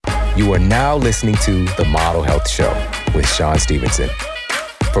You are now listening to The Model Health Show with Sean Stevenson.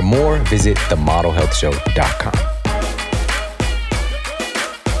 For more, visit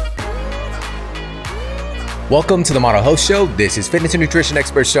themodelhealthshow.com. Welcome to The Model Health Show. This is fitness and nutrition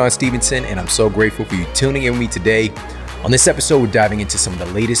expert Sean Stevenson, and I'm so grateful for you tuning in with me today. On this episode, we're diving into some of the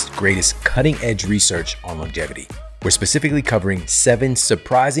latest, greatest cutting-edge research on longevity. We're specifically covering 7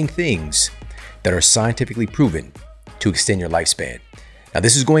 surprising things that are scientifically proven to extend your lifespan. Now,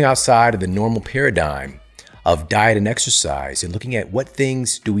 this is going outside of the normal paradigm of diet and exercise and looking at what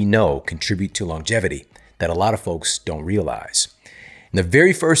things do we know contribute to longevity that a lot of folks don't realize. And the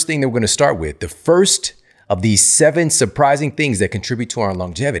very first thing that we're going to start with, the first of these 7 surprising things that contribute to our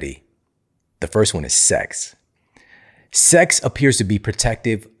longevity, the first one is sex. Sex appears to be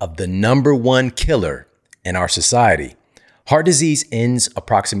protective of the number one killer in our society. Heart disease ends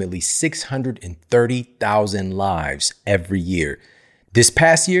approximately 630,000 lives every year. This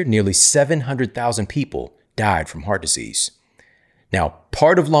past year, nearly 700,000 people died from heart disease. Now,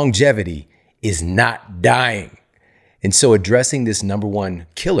 part of longevity is not dying. And so addressing this number one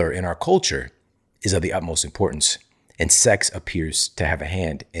killer in our culture is of the utmost importance. And sex appears to have a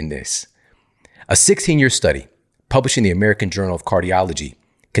hand in this. A 16-year study published in the American Journal of Cardiology,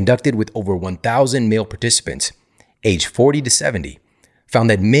 conducted with over 1,000 male participants aged 40 to 70, found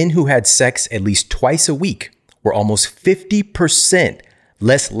that men who had sex at least twice a week were almost 50%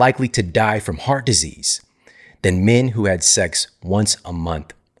 less likely to die from heart disease than men who had sex once a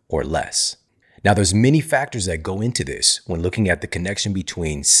month or less. Now, there's many factors that go into this when looking at the connection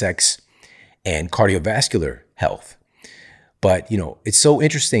between sex and cardiovascular health. But, it's so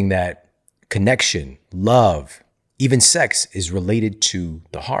interesting that connection, love, even sex is related to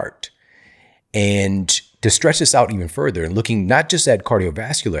the heart. And to stretch this out even further and looking not just at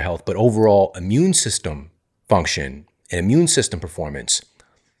cardiovascular health, but overall immune system function and immune system performance,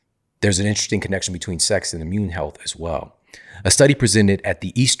 there's an interesting connection between sex and immune health as well. A study presented at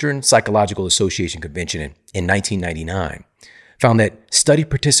the Eastern Psychological Association Convention in 1999 found that study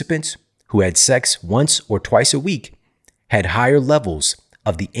participants who had sex once or twice a week had higher levels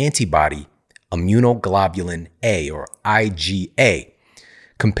of the antibody immunoglobulin A, or IgA,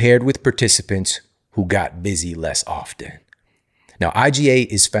 compared with participants who got busy less often. Now, IgA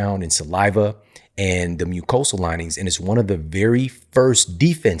is found in saliva and the mucosal linings, and it's one of the very first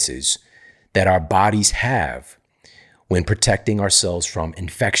defenses that our bodies have when protecting ourselves from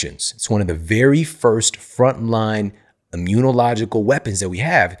infections. It's one of the very first frontline immunological weapons that we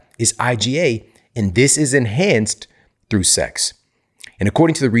have is IgA, and this is enhanced through sex. And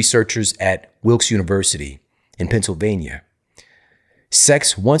according to the researchers at Wilkes University in Pennsylvania,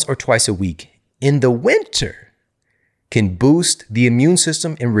 sex once or twice a week in the winter can boost the immune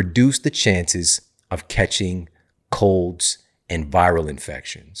system and reduce the chances of catching colds and viral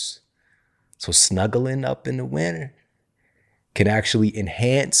infections. So snuggling up in the winter can actually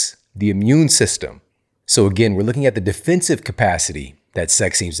enhance the immune system. So again, we're looking at the defensive capacity that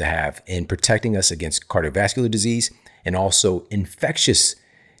sex seems to have in protecting us against cardiovascular disease and also infectious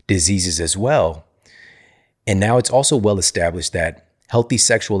diseases as well. And now it's also well established that healthy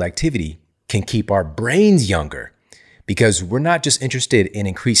sexual activity can keep our brains younger, because we're not just interested in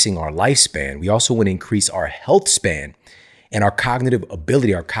increasing our lifespan, we also want to increase our health span and our cognitive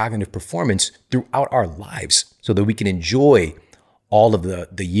ability, our cognitive performance throughout our lives so that we can enjoy all of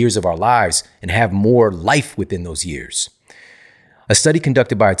the years of our lives and have more life within those years. A study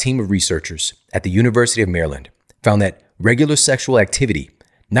conducted by a team of researchers at the University of Maryland found that regular sexual activity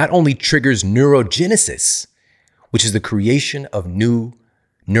not only triggers neurogenesis, which is the creation of new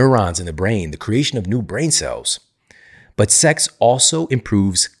neurons in the brain, the creation of new brain cells, but sex also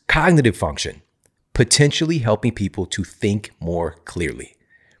improves cognitive function, potentially helping people to think more clearly.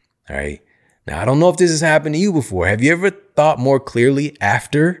 All right. Now, I don't know if this has happened to you before. Have you ever thought more clearly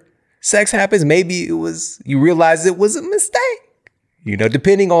after sex happens? Maybe you realize it was a mistake,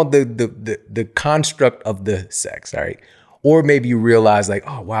 depending on the construct of the sex. All right. Or maybe you realize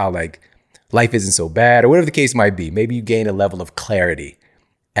oh, wow, life isn't so bad, or whatever the case might be. Maybe you gain a level of clarity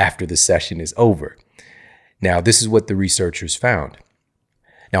after the session is over. Now, this is what the researchers found.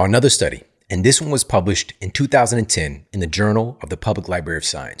 Now, another study, and this one was published in 2010 in the Journal of the Public Library of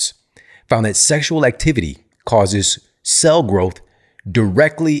Science, found that sexual activity causes cell growth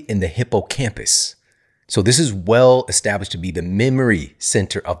directly in the hippocampus. So this is well established to be the memory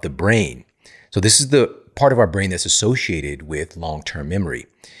center of the brain. So this is the part of our brain that's associated with long-term memory.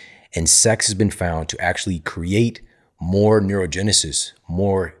 And sex has been found to actually create more neurogenesis,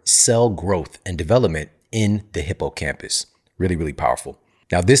 more cell growth and development in the hippocampus. Really, really powerful.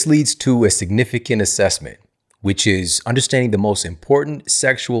 Now, this leads to a significant assessment which is understanding the most important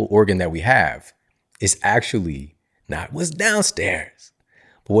sexual organ that we have is actually not what's downstairs,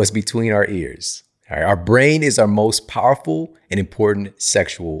 but what's between our ears. All right, our brain is our most powerful and important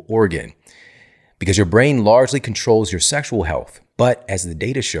sexual organ because your brain largely controls your sexual health. But as the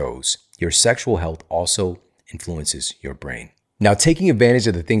data shows, your sexual health also influences your brain. Now, taking advantage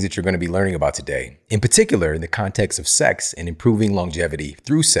of the things that you're going to be learning about today, in particular in the context of sex and improving longevity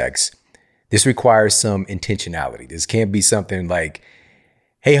through sex, this requires some intentionality. This can't be something like,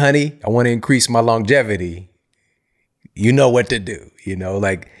 hey, honey, I want to increase my longevity. You know what to do.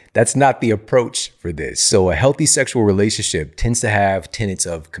 That's not the approach for this. So a healthy sexual relationship tends to have tenets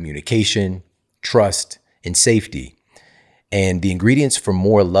of communication, trust, and safety. And the ingredients for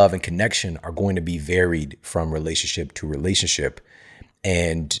more love and connection are going to be varied from relationship to relationship.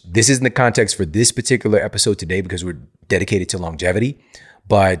 And this is in the context for this particular episode today because we're dedicated to longevity.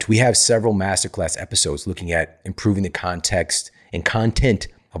 But we have several masterclass episodes looking at improving the context and content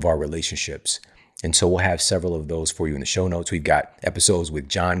of our relationships. And so we'll have several of those for you in the show notes. We've got episodes with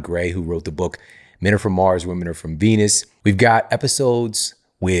John Gray, who wrote the book, Men Are From Mars, Women Are From Venus. We've got episodes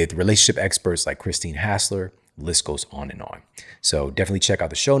with relationship experts like Christine Hassler. The list goes on and on. So definitely check out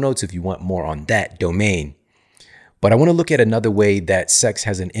the show notes if you want more on that domain. But I want to look at another way that sex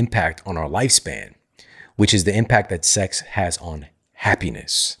has an impact on our lifespan, which is the impact that sex has on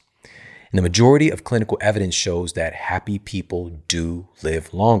happiness. And the majority of clinical evidence shows that happy people do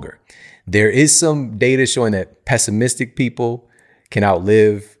live longer. There is some data showing that pessimistic people can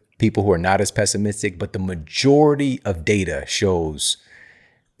outlive people who are not as pessimistic, but the majority of data shows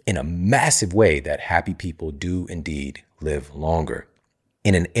in a massive way that happy people do indeed live longer.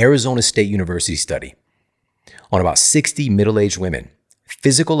 In an Arizona State University study on about 60 middle-aged women,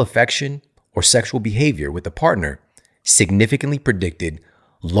 physical affection or sexual behavior with a partner significantly predicted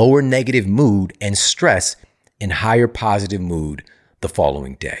lower negative mood and stress and higher positive mood the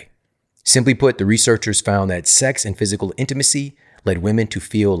following day. Simply put, the researchers found that sex and physical intimacy led women to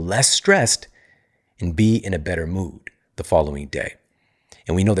feel less stressed and be in a better mood the following day.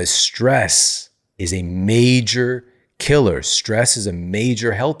 And we know that stress is a major killer. Stress is a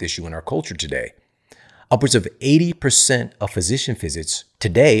major health issue in our culture today. Upwards of 80% of physician visits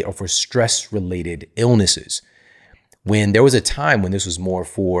today are for stress-related illnesses. When there was a time when this was more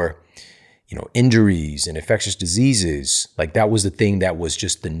for, injuries and infectious diseases, like that was the thing that was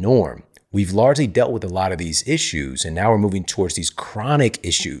just the norm. We've largely dealt with a lot of these issues, and now we're moving towards these chronic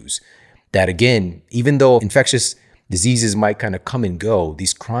issues that, again, even though infectious diseases might kind of come and go,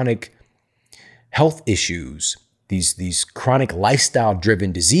 these chronic health issues, these chronic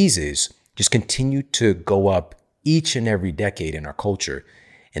lifestyle-driven diseases just continue to go up each and every decade in our culture,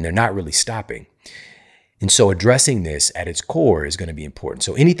 and they're not really stopping. And so addressing this at its core is going to be important.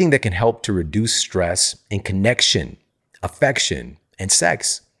 So anything that can help to reduce stress and connection, affection, and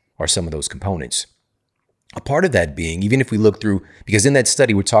sex are some of those components. A part of that being, even if we look through, because in that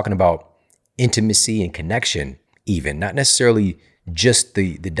study, we're talking about intimacy and connection, even not necessarily just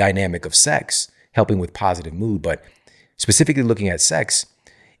the dynamic of sex, helping with positive mood, but specifically looking at sex.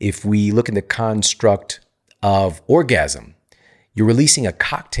 If we look in the construct of orgasm, you're releasing a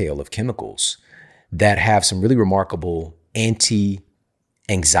cocktail of chemicals that have some really remarkable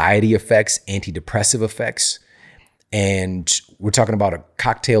anti-anxiety effects, antidepressive effects. And we're talking about a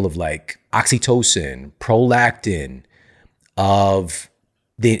cocktail of like oxytocin, prolactin, of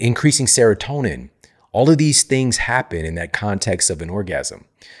the increasing serotonin. All of these things happen in that context of an orgasm.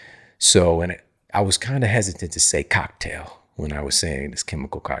 So, and I was kind of hesitant to say cocktail when I was saying this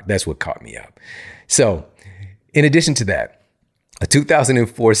chemical cocktail. That's what caught me up. So in addition to that, a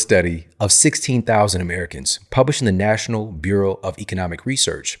 2004 study of 16,000 Americans published in the National Bureau of Economic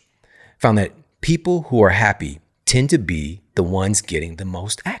Research found that people who are happy tend to be the ones getting the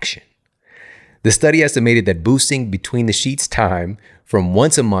most action. The study estimated that boosting between the sheets time from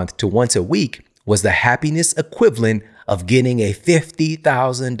once a month to once a week was the happiness equivalent of getting a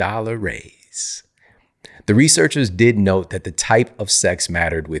 $50,000 raise. The researchers did note that the type of sex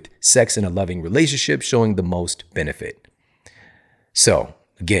mattered, with sex in a loving relationship showing the most benefit. So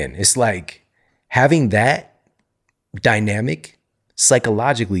again, it's like having that dynamic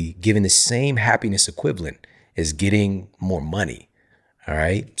psychologically giving the same happiness equivalent as getting more money. All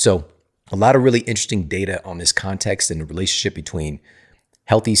right. So a lot of really interesting data on this context and the relationship between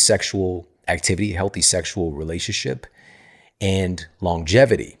healthy sexual activity, healthy sexual relationship, and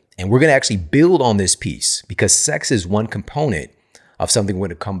longevity. And we're going to actually build on this piece because sex is one component of something we're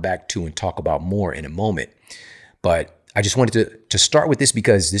going to come back to and talk about more in a moment. But I just wanted to start with this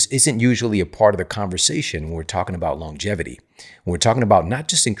because this isn't usually a part of the conversation when we're talking about longevity. When we're talking about not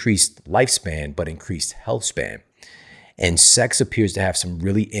just increased lifespan, but increased health span. And sex appears to have some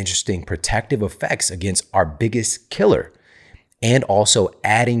really interesting protective effects against our biggest killer, and also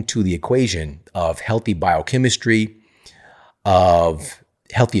adding to the equation of healthy biochemistry, of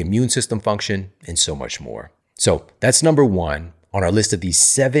healthy immune system function, and so much more. So that's number one on our list of these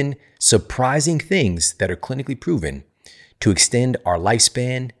 7 surprising things that are clinically proven to extend our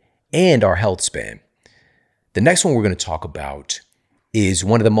lifespan and our health span. The next one we're going to talk about is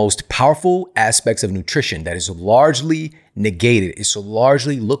one of the most powerful aspects of nutrition that is largely negated, is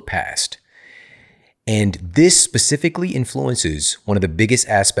largely looked past. And this specifically influences one of the biggest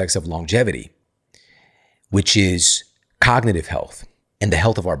aspects of longevity, which is cognitive health and the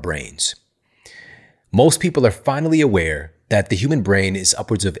health of our brains. Most people are finally aware that the human brain is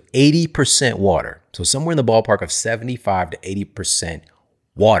upwards of 80% water. So somewhere in the ballpark of 75 to 80%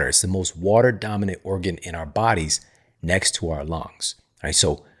 water. It's the most water dominant organ in our bodies next to our lungs. All right,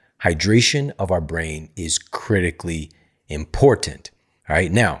 so hydration of our brain is critically important. All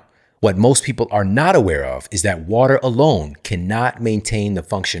right, now, what most people are not aware of is that water alone cannot maintain the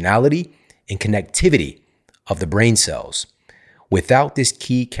functionality and connectivity of the brain cells. Without this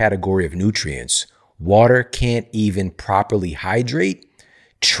key category of nutrients, water can't even properly hydrate,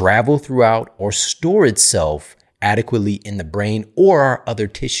 travel throughout, or store itself adequately in the brain or our other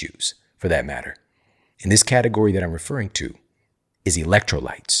tissues, for that matter. And this category that I'm referring to is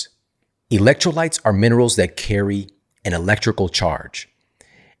electrolytes. Electrolytes are minerals that carry an electrical charge.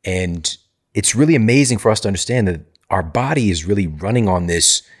 And it's really amazing for us to understand that our body is really running on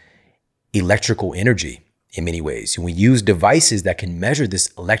this electrical energy in many ways. And we use devices that can measure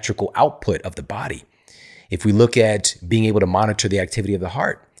this electrical output of the body. If we look at being able to monitor the activity of the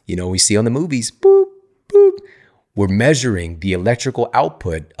heart, we see on the movies, boop, boop, we're measuring the electrical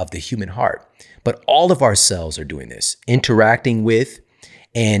output of the human heart. But all of our cells are doing this, interacting with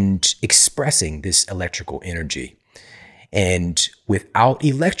and expressing this electrical energy. And without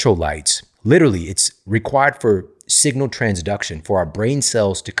electrolytes, literally, it's required for signal transduction for our brain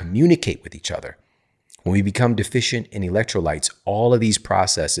cells to communicate with each other. When we become deficient in electrolytes, all of these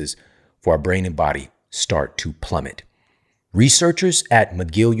processes for our brain and body start to plummet. Researchers at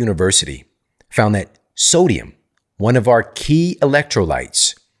McGill University found that sodium, one of our key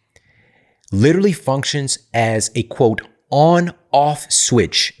electrolytes, literally functions as a, quote, on-off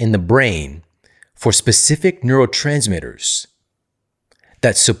switch in the brain for specific neurotransmitters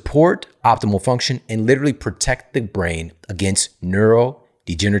that support optimal function and literally protect the brain against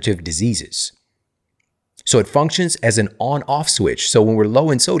neurodegenerative diseases. So it functions as an on-off switch. So when we're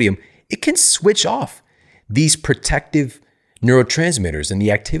low in sodium, it can switch off these protective neurotransmitters and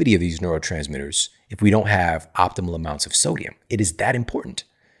the activity of these neurotransmitters if we don't have optimal amounts of sodium. It is that important.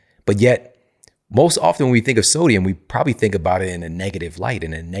 But yet, most often when we think of sodium, we probably think about it in a negative light,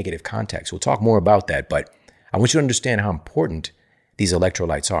 in a negative context. We'll talk more about that, but I want you to understand how important these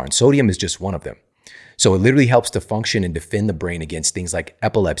electrolytes are. And sodium is just one of them. So it literally helps to function and defend the brain against things like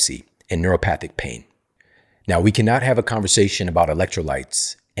epilepsy and neuropathic pain. Now, we cannot have a conversation about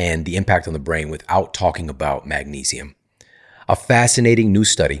electrolytes and the impact on the brain without talking about magnesium. A fascinating new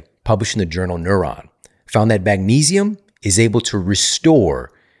study published in the journal Neuron found that magnesium is able to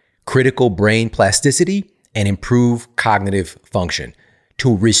restore critical brain plasticity and improve cognitive function,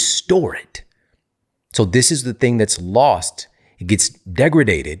 to restore it. So this is the thing that's lost. It gets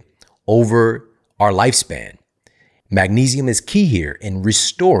degraded over our lifespan. Magnesium is key here in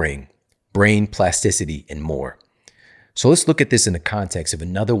restoring brain plasticity and more. So let's look at this in the context of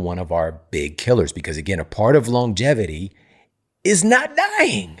another one of our big killers, because again, a part of longevity is not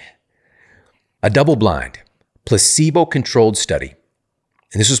dying. A double-blind, placebo-controlled study,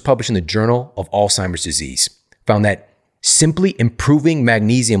 and this was published in the Journal of Alzheimer's Disease, found that simply improving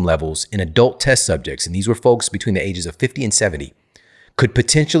magnesium levels in adult test subjects, and these were folks between the ages of 50 and 70, could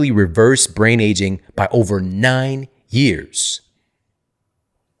potentially reverse brain aging by over 9 years.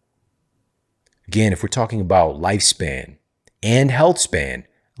 Again, if we're talking about lifespan and health span,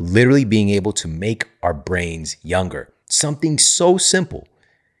 literally being able to make our brains younger, something so simple.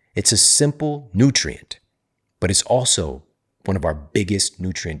 It's a simple nutrient, but it's also one of our biggest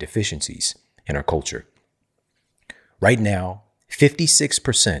nutrient deficiencies in our culture. Right now,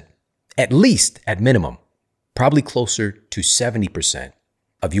 56%, at least at minimum, probably closer to 70%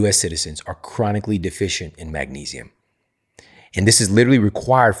 of US citizens are chronically deficient in magnesium. And this is literally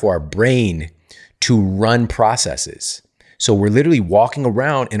required for our brain to run processes. So we're literally walking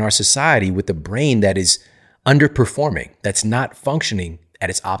around in our society with a brain that is underperforming, that's not functioning at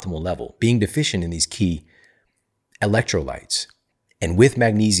its optimal level, being deficient in these key electrolytes. And with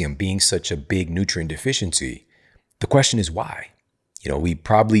magnesium being such a big nutrient deficiency, the question is why? We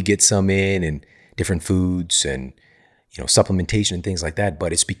probably get some in different foods and, supplementation and things like that,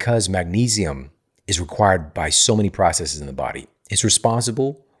 but it's because magnesium is required by so many processes in the body. It's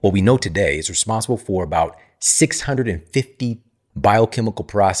responsible, what we know today, is responsible for about 650 biochemical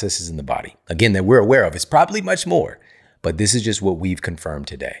processes in the body. Again, that we're aware of. It's probably much more, but this is just what we've confirmed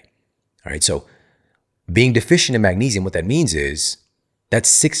today. All right, so being deficient in magnesium, what that means is that's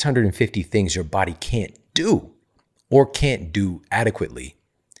 650 things your body can't do or can't do adequately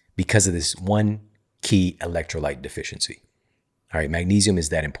because of this one key electrolyte deficiency. All right, magnesium is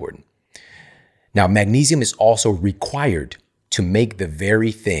that important. Now, magnesium is also required to make the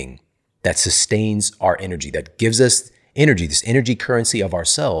very thing that sustains our energy, that gives us energy, this energy currency of our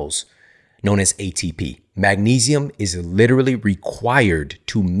cells, known as ATP. Magnesium is literally required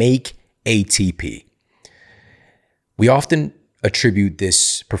to make ATP. We often attribute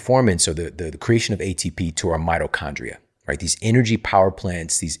this performance or the creation of ATP to our mitochondria, right? These energy power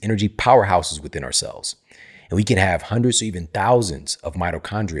plants, these energy powerhouses within our cells. And we can have hundreds or even thousands of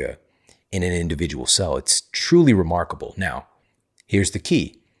mitochondria in an individual cell. It's truly remarkable. Now, here's the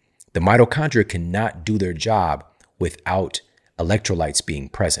key. The mitochondria cannot do their job without electrolytes being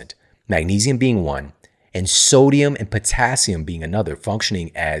present, magnesium being one, and sodium and potassium being another,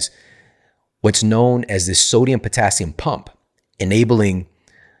 functioning as what's known as the sodium-potassium pump, enabling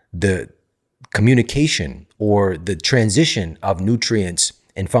the communication or the transition of nutrients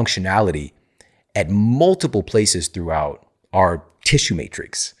and functionality at multiple places throughout our tissue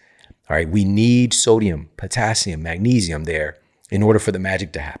matrix. All right, we need sodium, potassium, magnesium there in order for the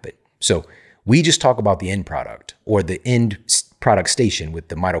magic to happen. So we just talk about the end product or the end product station with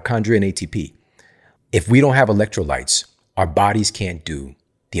the mitochondria and ATP. If we don't have electrolytes, our bodies can't do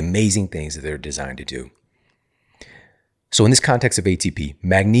the amazing things that they're designed to do. So in this context of ATP,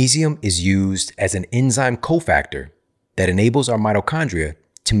 magnesium is used as an enzyme cofactor that enables our mitochondria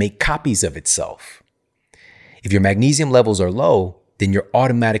to make copies of itself. If your magnesium levels are low, then you're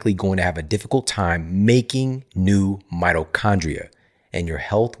automatically going to have a difficult time making new mitochondria, and your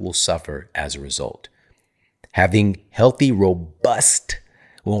health will suffer as a result. Having healthy, robust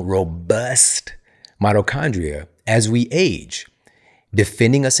mitochondria as we age,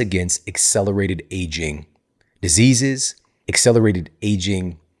 defending us against accelerated aging diseases, accelerated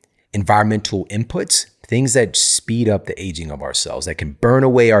aging environmental inputs, things that speed up the aging of our cells, that can burn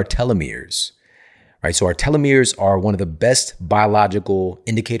away our telomeres, right? So our telomeres are one of the best biological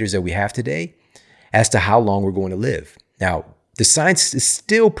indicators that we have today as to how long we're going to live. Now, the science is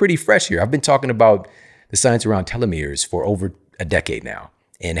still pretty fresh here. I've been talking about the science around telomeres for over a decade now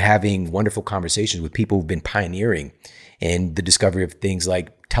and having wonderful conversations with people who've been pioneering in the discovery of things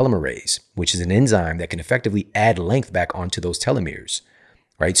like telomerase, which is an enzyme that can effectively add length back onto those telomeres,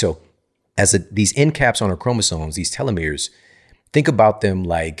 right? So as these end caps on our chromosomes, these telomeres, think about them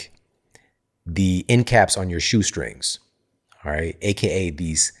like the end caps on your shoestrings, all right? AKA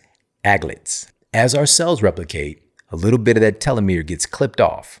these aglets. As our cells replicate, a little bit of that telomere gets clipped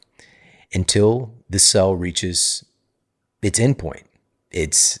off until the cell reaches its endpoint,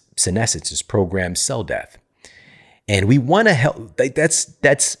 its senescence, its programmed cell death. And we want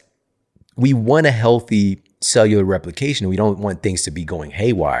we want a healthy cellular replication. We don't want things to be going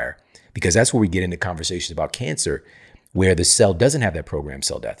haywire, because that's where we get into conversations about cancer, where the cell doesn't have that programmed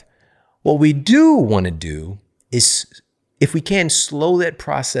cell death. What we do want to do is, if we can, slow that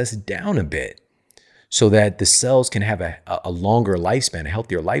process down a bit so that the cells can have a longer lifespan, a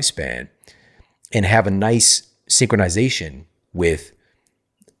healthier lifespan, and have a nice synchronization with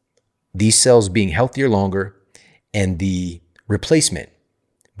these cells being healthier longer and the replacement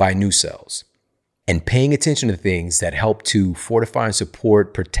by new cells, and paying attention to things that help to fortify and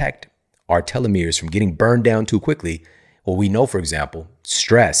support, protect our telomeres from getting burned down too quickly. Well, we know, for example,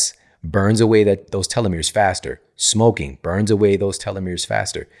 stress burns away those telomeres faster. Smoking burns away those telomeres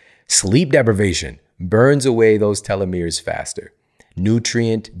faster. Sleep deprivation burns away those telomeres faster.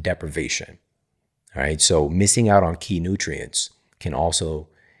 Nutrient deprivation. All right, so missing out on key nutrients can also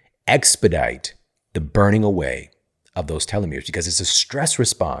expedite the burning away of those telomeres, because it's a stress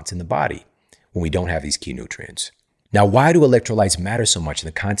response in the body when we don't have these key nutrients. Now, why do electrolytes matter so much in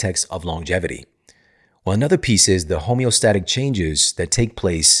the context of longevity? Well, another piece is the homeostatic changes that take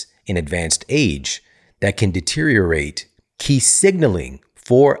place in advanced age that can deteriorate key signaling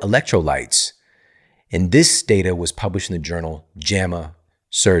for electrolytes. And this data was published in the journal JAMA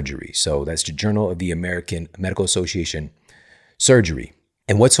Surgery. So that's the Journal of the American Medical Association Surgery.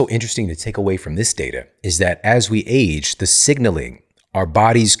 And what's so interesting to take away from this data is that as we age, the signaling, our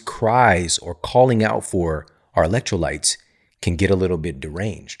body's cries or calling out for our electrolytes can get a little bit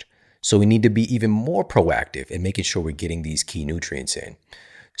deranged. So we need to be even more proactive in making sure we're getting these key nutrients in.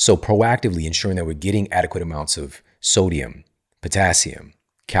 So proactively ensuring that we're getting adequate amounts of sodium, potassium,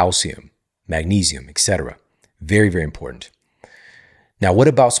 calcium, magnesium, etc. Very, very important. Now, what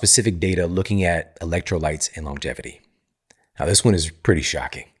about specific data looking at electrolytes and longevity? Now, this one is pretty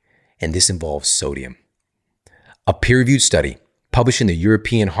shocking, and this involves sodium. A peer-reviewed study published in the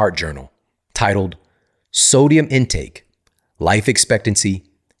European Heart Journal titled Sodium Intake, Life Expectancy,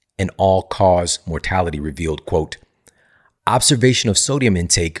 and All-Cause Mortality revealed, quote, observation of sodium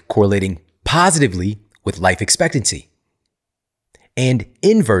intake correlating positively with life expectancy and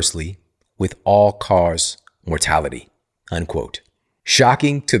inversely with all-cause mortality, unquote.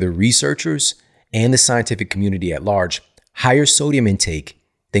 Shocking to the researchers and the scientific community at large, higher sodium intake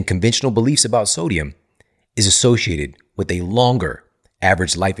than conventional beliefs about sodium is associated with a longer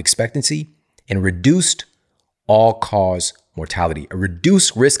average life expectancy and reduced all-cause mortality, a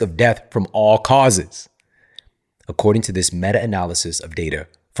reduced risk of death from all causes, according to this meta-analysis of data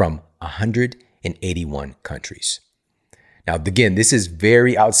from 181 countries. Now, again, this is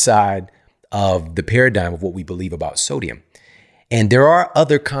very outside of the paradigm of what we believe about sodium. And there are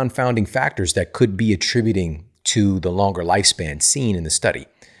other confounding factors that could be attributing to the longer lifespan seen in the study.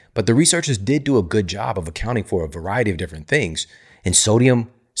 But the researchers did do a good job of accounting for a variety of different things, and sodium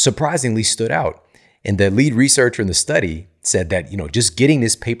surprisingly stood out. And the lead researcher in the study said that, just getting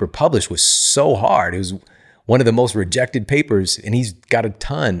this paper published was so hard. It was one of the most rejected papers, and he's got a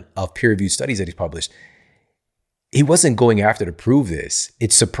ton of peer-reviewed studies that he's published. He wasn't going after to prove this.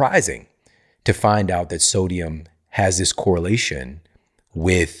 It's surprising to find out that sodium has this correlation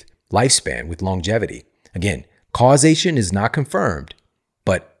with lifespan, with longevity. Again, causation is not confirmed,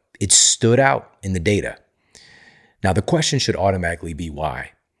 but it stood out in the data. Now, the question should automatically be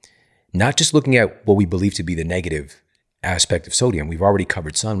why? Not just looking at what we believe to be the negative aspect of sodium. We've already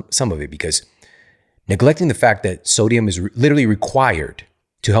covered some of it, because neglecting the fact that sodium is literally required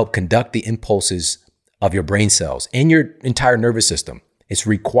to help conduct the impulses of your brain cells and your entire nervous system. It's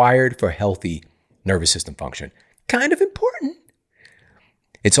required for healthy nervous system function. Kind of important.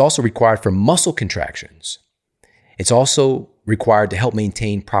 It's also required for muscle contractions. It's also required to help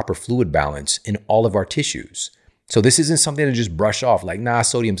maintain proper fluid balance in all of our tissues. So this isn't something to just brush off like, nah,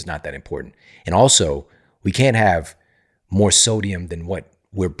 sodium's not that important. And also, we can't have more sodium than what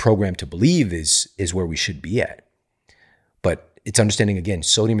we're programmed to believe is where we should be at. But it's understanding, again,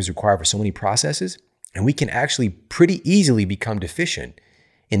 sodium is required for so many processes, and we can actually pretty easily become deficient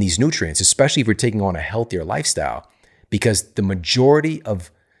in these nutrients, especially if we're taking on a healthier lifestyle, because the majority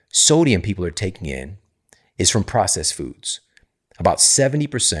of sodium people are taking in is from processed foods. About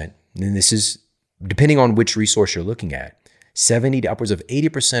 70%, and this is depending on which resource you're looking at, 70 to upwards of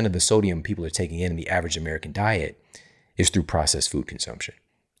 80% of the sodium people are taking in the average American diet is through processed food consumption.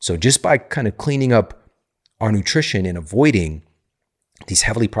 So just by kind of cleaning up our nutrition and avoiding these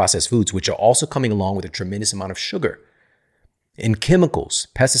heavily processed foods, which are also coming along with a tremendous amount of sugar and chemicals,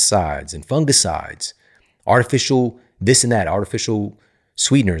 pesticides and fungicides, artificial this and that, artificial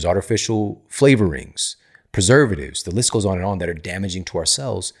sweeteners, artificial flavorings, preservatives, the list goes on and on, that are damaging to our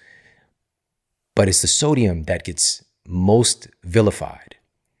cells. But it's the sodium that gets most vilified.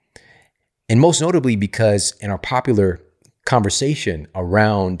 And most notably because in our popular conversation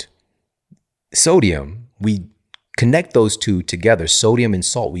around sodium, we connect those two together, sodium and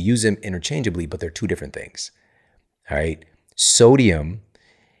salt. We use them interchangeably, but they're two different things. All right. Sodium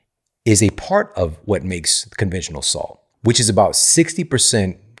is a part of what makes conventional salt, which is about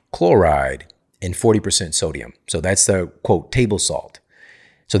 60% chloride and 40% sodium. So that's the, quote, table salt.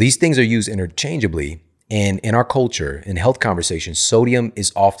 So these things are used interchangeably. And in our culture, in health conversations, sodium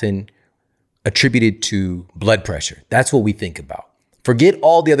is often attributed to blood pressure. That's what we think about. Forget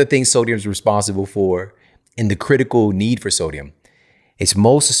all the other things sodium is responsible for and the critical need for sodium. It's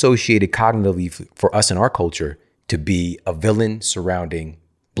most associated cognitively for us in our culture to be a villain surrounding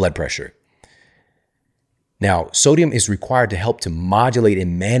blood pressure. Now, sodium is required to help to modulate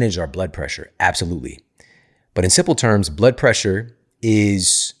and manage our blood pressure. Absolutely. But in simple terms, blood pressure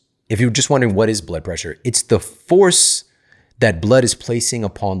is, if you're just wondering what is blood pressure, it's the force that blood is placing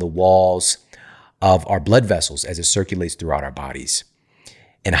upon the walls of our blood vessels as it circulates throughout our bodies.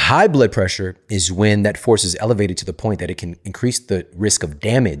 And high blood pressure is when that force is elevated to the point that it can increase the risk of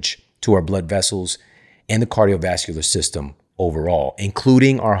damage to our blood vessels and the cardiovascular system overall,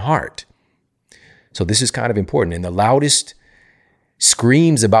 including our heart. So this is kind of important. And the loudest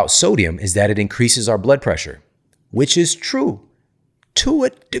screams about sodium is that it increases our blood pressure, which is true to a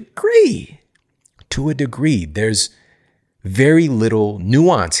degree. To a degree, there's very little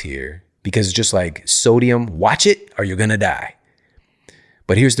nuance here because it's just like sodium, watch it or you're going to die.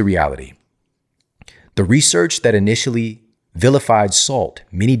 But here's the reality. The research that initially vilified salt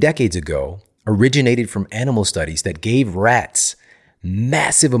many decades ago originated from animal studies that gave rats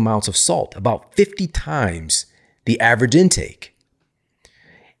massive amounts of salt, about 50 times the average intake,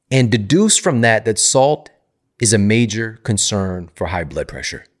 and deduced from that salt is a major concern for high blood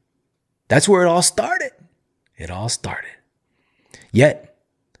pressure. That's where it all started. Yet,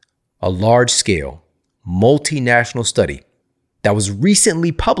 a large-scale, multinational study that was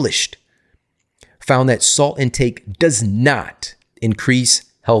recently published found that salt intake does not increase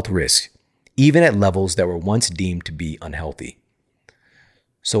health risk, even at levels that were once deemed to be unhealthy.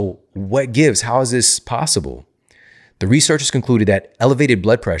 So what gives? How is this possible? The researchers concluded that elevated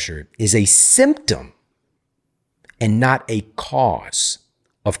blood pressure is a symptom and not a cause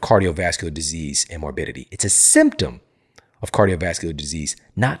of cardiovascular disease and morbidity. It's a symptom of cardiovascular disease,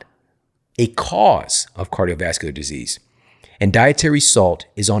 not a cause of cardiovascular disease. And dietary salt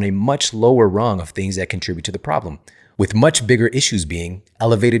is on a much lower rung of things that contribute to the problem, with much bigger issues being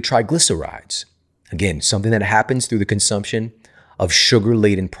elevated triglycerides. Again, something that happens through the consumption of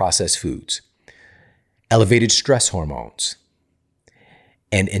sugar-laden processed foods, elevated stress hormones,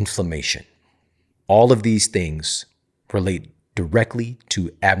 and inflammation. All of these things relate directly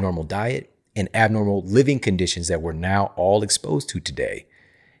to abnormal diet and abnormal living conditions that we're now all exposed to today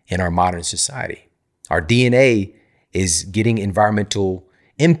in our modern society. Our DNA is getting environmental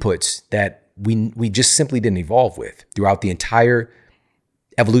inputs that we just simply didn't evolve with throughout the entire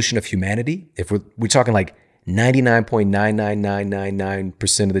evolution of humanity. If we're talking like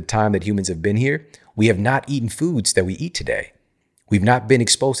 99.99999% of the time that humans have been here, we have not eaten foods that we eat today. We've not been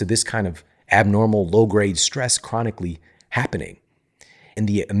exposed to this kind of abnormal low-grade stress chronically happening, and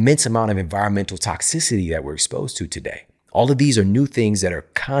the immense amount of environmental toxicity that we're exposed to today. All of these are new things that are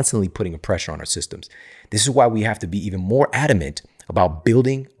constantly putting a pressure on our systems. This is why we have to be even more adamant about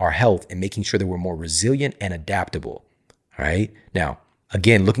building our health and making sure that we're more resilient and adaptable. All right. Now,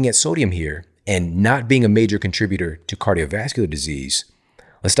 again, looking at sodium here and not being a major contributor to cardiovascular disease,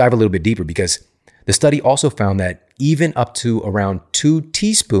 let's dive a little bit deeper, because the study also found that even up to around 2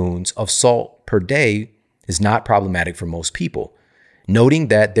 teaspoons of salt per day is not problematic for most people, noting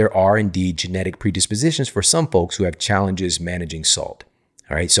that there are indeed genetic predispositions for some folks who have challenges managing salt.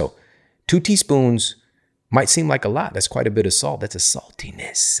 All right, so 2 teaspoons might seem like a lot. That's quite a bit of salt. That's a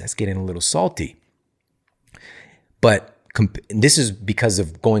saltiness. That's getting a little salty. But this is because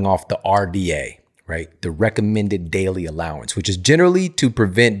of going off the RDA, right? The recommended daily allowance, which is generally to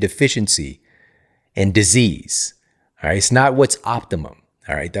prevent deficiency and disease. All right, it's not what's optimum.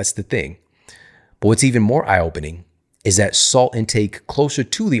 All right, that's the thing. But what's even more eye-opening is that salt intake closer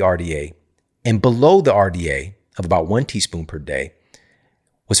to the RDA and below the RDA of about 1 teaspoon per day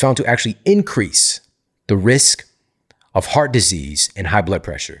was found to actually increase the risk of heart disease and high blood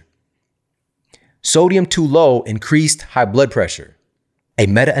pressure. Sodium too low increased high blood pressure. A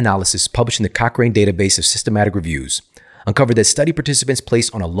meta-analysis published in the Cochrane Database of Systematic Reviews uncovered that study participants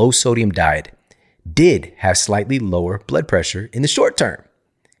placed on a low sodium diet did have slightly lower blood pressure in the short term,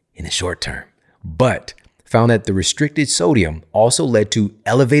 but found that the restricted sodium also led to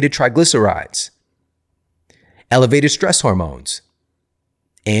elevated triglycerides, elevated stress hormones,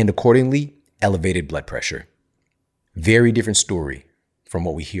 and accordingly, elevated blood pressure. Very different story from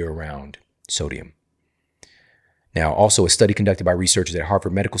what we hear around sodium. Now, also a study conducted by researchers at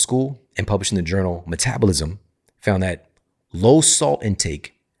Harvard Medical School and published in the journal Metabolism found that low salt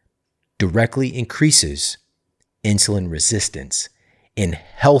intake directly increases insulin resistance in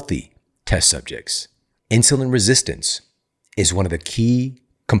healthy test subjects. Insulin resistance is one of the key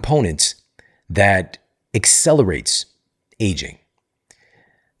components that accelerates aging,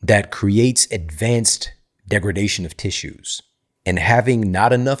 that creates advanced degradation of tissues. And having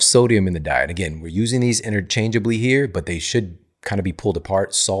not enough sodium in the diet, again, we're using these interchangeably here, but they should kind of be pulled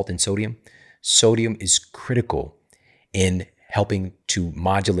apart, salt and sodium. Sodium is critical in helping to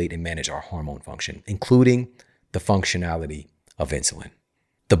modulate and manage our hormone function, including the functionality of insulin.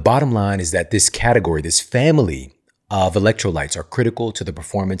 The bottom line is that this category, this family of electrolytes are critical to the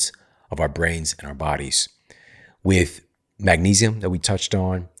performance of our brains and our bodies. With magnesium that we touched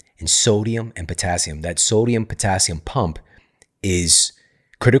on, and sodium and potassium, that sodium-potassium pump is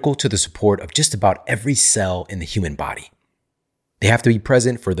critical to the support of just about every cell in the human body. They have to be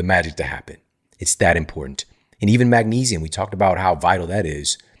present for the magic to happen. It's that important. And even magnesium, we talked about how vital that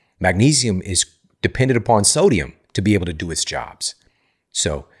is. Magnesium is dependent upon sodium to be able to do its jobs.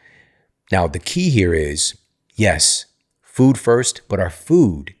 So now the key here is, yes, food first, but our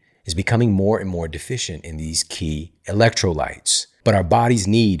food is becoming more and more deficient in these key electrolytes. But our body's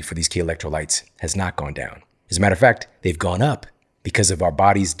need for these key electrolytes has not gone down. As a matter of fact, they've gone up because of our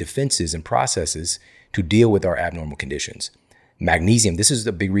body's defenses and processes to deal with our abnormal conditions. Magnesium, this is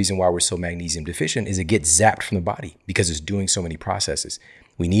the big reason why we're so magnesium deficient, is it gets zapped from the body because it's doing so many processes.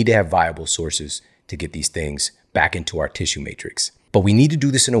 We need to have viable sources to get these things back into our tissue matrix. But we need to do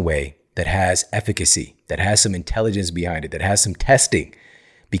this in a way that has efficacy, that has some intelligence behind it, that has some testing,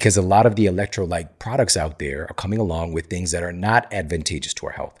 because a lot of the electrolyte products out there are coming along with things that are not advantageous to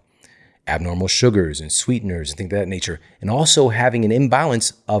our health. Abnormal sugars and sweeteners and things of that nature, and also having an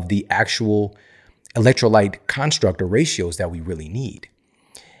imbalance of the actual electrolyte construct or ratios that we really need.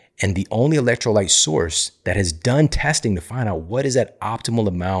 And the only electrolyte source that has done testing to find out what is that optimal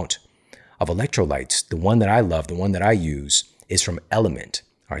amount of electrolytes, the one that I love, the one that I use, is from Element.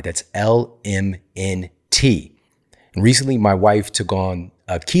 All right, that's LMNT. And recently my wife took on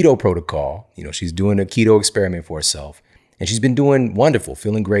a keto protocol. She's doing a keto experiment for herself. And she's been doing wonderful,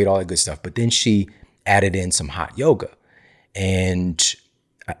 feeling great, all that good stuff. But then she added in some hot yoga. And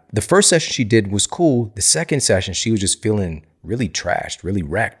the first session she did was cool. The second session, she was just feeling really trashed, really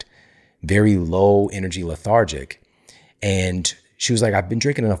wrecked, very low energy, lethargic. And she was like, I've been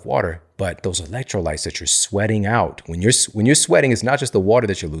drinking enough water, but those electrolytes that you're sweating out, when you're sweating, it's not just the water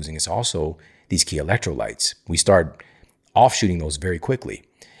that you're losing, it's also these key electrolytes. We start offshooting those very quickly.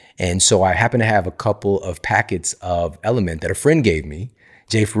 And so I happen to have a couple of packets of Element that a friend gave me,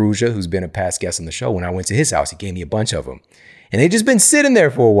 Jay Ferrugia, who's been a past guest on the show. When I went to his house, he gave me a bunch of them. And they've just been sitting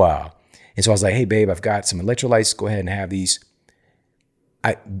there for a while. And so I was like, hey, babe, I've got some electrolytes. Go ahead and have these.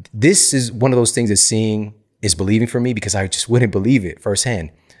 This is one of those things that seeing is believing for me, because I just wouldn't believe it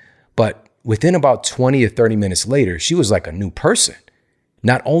firsthand. But within about 20 or 30 minutes later, she was like a new person.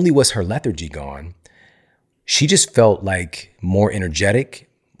 Not only was her lethargy gone, she just felt like more energetic,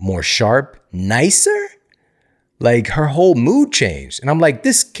 more sharp, nicer. Like her whole mood changed. And I'm like,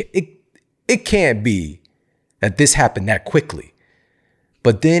 it can't be that this happened that quickly.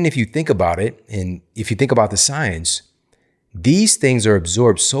 But then if you think about it, and if you think about the science, these things are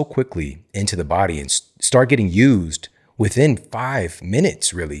absorbed so quickly into the body and start getting used within 5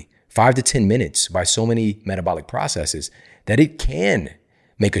 minutes, really, 5 to 10 minutes by so many metabolic processes, that it can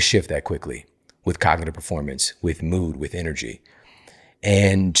make a shift that quickly with cognitive performance, with mood, with energy.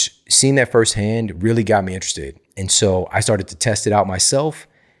 And seeing that firsthand really got me interested. And so I started to test it out myself.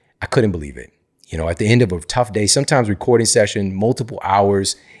 I couldn't believe it. At the end of a tough day, sometimes recording session, multiple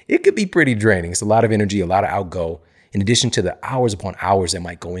hours, it could be pretty draining. It's a lot of energy, a lot of outgo. In addition to the hours upon hours that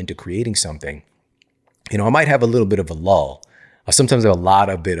might go into creating something, I might have a little bit of a lull, or sometimes a lot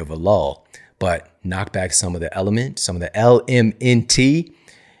of bit of a lull, but knock back some of the Element, some of the LMNT.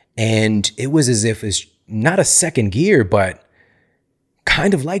 And it was as if it's not a second gear, but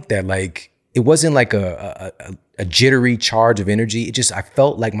kind of like that. Like it wasn't like a jittery charge of energy. I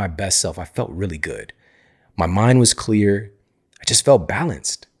felt like my best self. I felt really good. My mind was clear. I just felt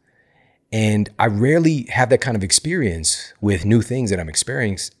balanced. And I rarely have that kind of experience with new things that I'm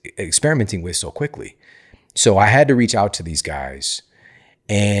experimenting with so quickly. So I had to reach out to these guys.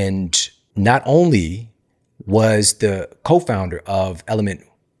 And not only was the co-founder of Element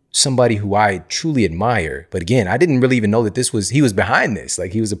somebody who I truly admire, but again, I didn't really even know that he was behind this.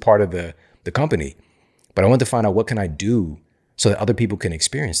 Like he was a part of the company. But I wanted to find out, what can I do so that other people can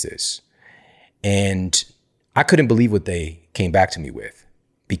experience this? And I couldn't believe what they came back to me with.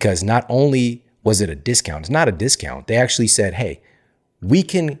 Because not only was it a discount, it's not a discount. They actually said, hey, we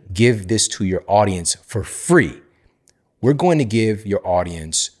can give this to your audience for free. We're going to give your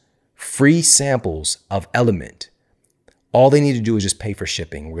audience free samples of Element. All they need to do is just pay for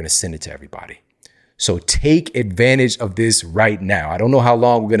shipping. We're going to send it to everybody. So take advantage of this right now. I don't know how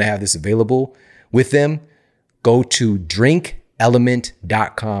long we're going to have this available with them. Go to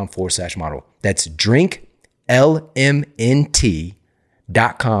drinkelement.com/model. That's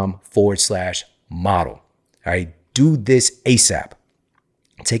drinklmnt.com/model. All right. Do this ASAP.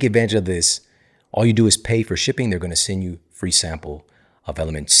 Take advantage of this. All you do is pay for shipping. They're going to send you a free sample of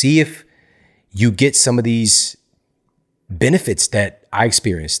Element. See if you get some of these benefits that I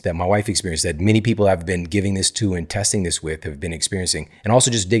experienced, that my wife experienced, that many people have been giving this to and testing this with have been experiencing, and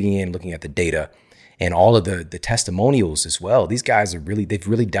also just digging in, looking at the data and all of the testimonials as well. These guys they've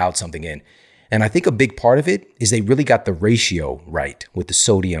really dialed something in. And I think a big part of it is they really got the ratio right with the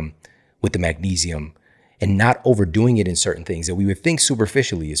sodium, with the magnesium, and not overdoing it in certain things that we would think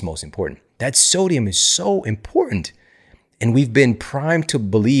superficially is most important. That sodium is so important. And we've been primed to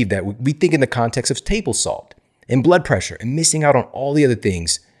believe that we think in the context of table salt and blood pressure and missing out on all the other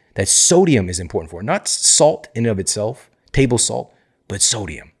things that sodium is important for. Not salt in and of itself, table salt, but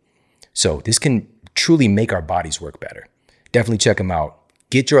sodium. So this can truly make our bodies work better. Definitely check them out.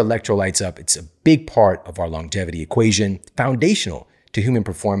 Get your electrolytes up. It's a big part of our longevity equation, foundational to human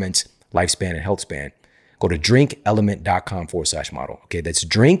performance, lifespan, and health span. Go to drinkelement.com/model. Okay, that's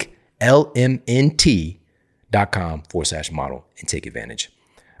drinklmnt.com/model and take advantage.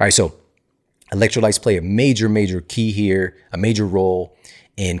 All right, so electrolytes play a major key here, a major role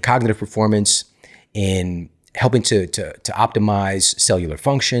in cognitive performance, in helping to optimize cellular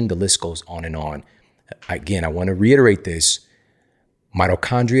function. The list goes on and on. Again, I want to reiterate this.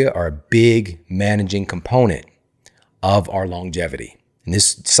 Mitochondria are a big managing component of our longevity. And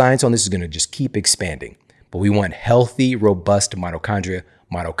this science on this is going to just keep expanding. But we want healthy, robust mitochondria.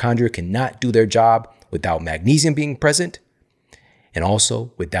 Mitochondria cannot do their job without magnesium being present and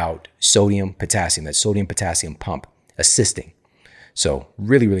also without sodium, potassium, that sodium potassium pump assisting. So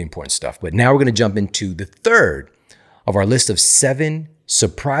really important stuff. But now we're going to jump into the third of our list of 7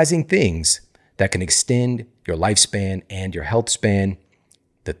 surprising things that can extend your lifespan and your health span.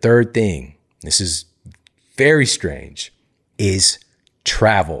 The third thing, this is very strange, is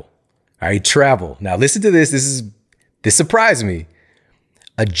travel. All right, travel. Now listen to this. This surprised me.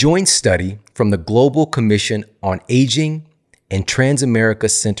 A joint study from the Global Commission on Aging and Transamerica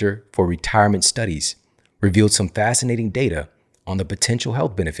Center for Retirement Studies revealed some fascinating data on the potential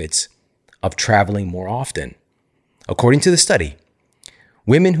health benefits of traveling more often. According to the study,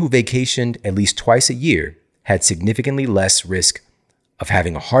 women who vacationed at least twice a year had significantly less risk of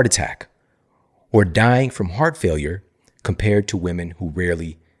having a heart attack or dying from heart failure compared to women who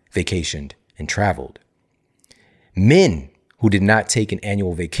rarely vacationed and traveled. Men who did not take an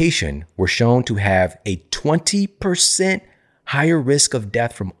annual vacation were shown to have a 20% higher risk of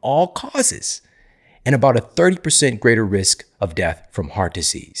death from all causes and about a 30% greater risk of death from heart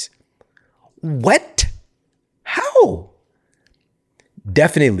disease. What? How?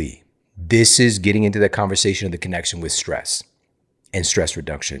 Definitely, this is getting into the conversation of the connection with stress and stress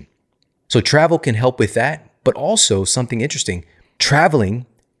reduction. So travel can help with that, but also something interesting. Traveling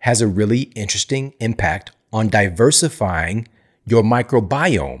has a really interesting impact on diversifying your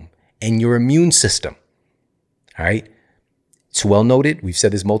microbiome and your immune system. All right. It's well noted. We've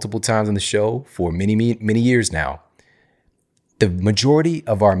said this multiple times on the show for many years now. The majority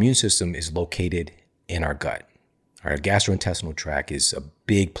of our immune system is located in our gut. Our gastrointestinal tract is a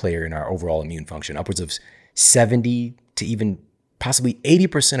big player in our overall immune function. Upwards of 70 to even possibly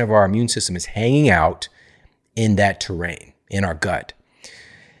 80% of our immune system is hanging out in that terrain, in our gut.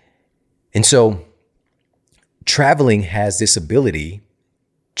 And so traveling has this ability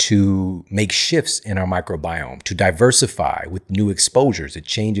to make shifts in our microbiome, to diversify with new exposures. It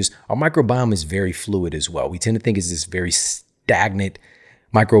changes. Our microbiome is very fluid as well. We tend to think it's this very stagnant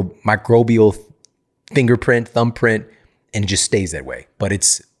microbial fingerprint, thumbprint, and it just stays that way. But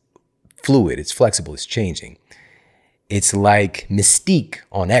it's fluid, it's flexible, it's changing. It's like Mystique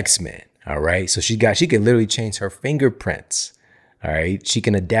on X-Men, all right? So she can literally change her fingerprints, all right? She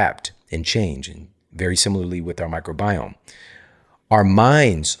can adapt and change, and very similarly with our microbiome. Our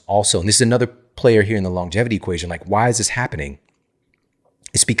minds also, and this is another player here in the longevity equation, like why is this happening?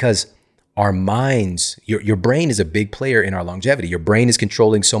 It's because our minds, your brain is a big player in our longevity. Your brain is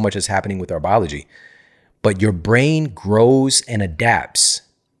controlling so much that's happening with our biology, but your brain grows and adapts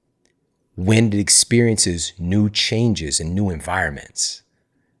when it experiences new changes and new environments.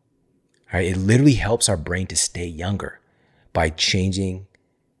 All right, it literally helps our brain to stay younger by changing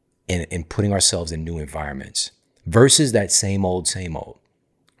and putting ourselves in new environments versus that same old,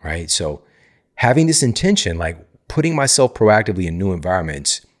 right? So having this intention, like putting myself proactively in new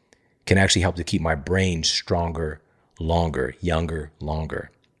environments, can actually help to keep my brain stronger, longer, younger,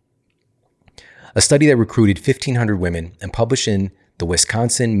 longer. A study that recruited 1,500 women and published in the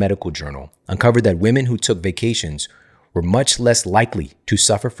Wisconsin Medical Journal uncovered that women who took vacations were much less likely to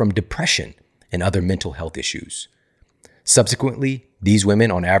suffer from depression and other mental health issues. Subsequently, these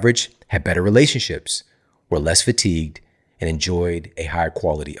women on average had better relationships, were less fatigued, and enjoyed a higher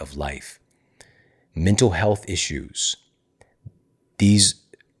quality of life. Mental health issues. These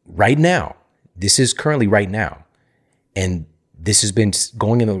right now, this is currently right now, and this has been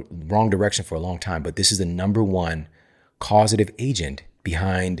going in the wrong direction for a long time, but this is the number one causative agent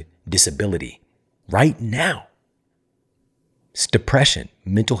behind disability right now. It's depression,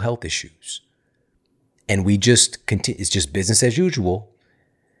 mental health issues. And we just continue, it's just business as usual.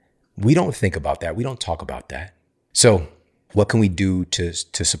 We don't think about that. We don't talk about that. So what can we do to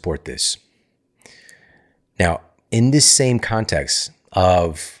support this? Now, in this same context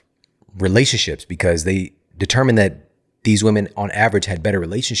of relationships, because they determined that these women on average had better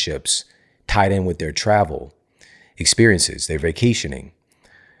relationships tied in with their travel experiences, their vacationing.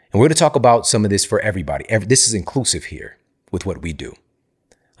 And we're going to talk about some of this for everybody. This is inclusive here. with what we do?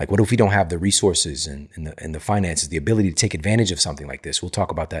 Like, what if we don't have the resources and the finances, the ability to take advantage of something like this? We'll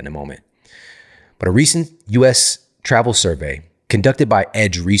talk about that in a moment. But a recent U.S. travel survey conducted by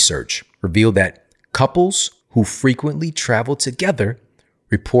Edge Research revealed that couples who frequently travel together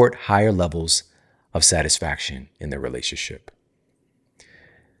report higher levels of satisfaction in their relationship.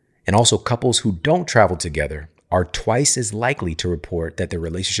 And also, couples who don't travel together are twice as likely to report that their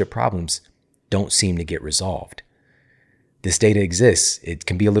relationship problems don't seem to get resolved. This data exists. It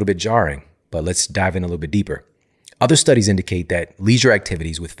can be a little bit jarring, but let's dive in a little bit deeper. Other studies indicate that leisure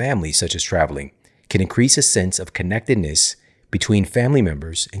activities with families, such as traveling, can increase a sense of connectedness between family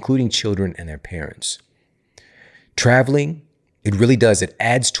members, including children and their parents. Traveling, it really does. It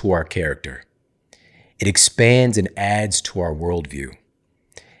adds to our character. It expands and adds to our worldview,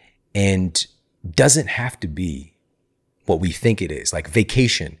 and doesn't have to be what we think it is, like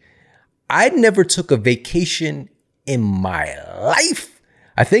vacation. I never took a vacation in my life.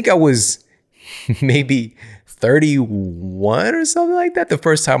 I think I was maybe 31 or something like that the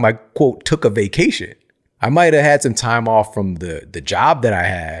first time I, quote, took a vacation. I might have had some time off from the job that I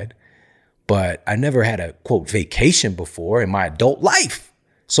had, but I never had a, quote, vacation before in my adult life.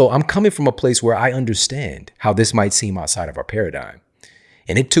 So I'm coming from a place where I understand how this might seem outside of our paradigm.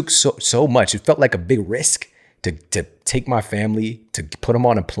 And it took so much. It felt like a big risk to take my family, to put them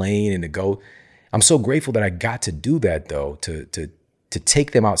on a plane and to go. I'm so grateful that I got to do that, though, to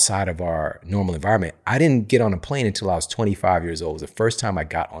take them outside of our normal environment. I didn't get on a plane until I was 25 years old. It was the first time I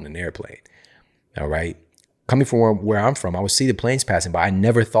got on an airplane. All right. Coming from where I'm from, I would see the planes passing by. I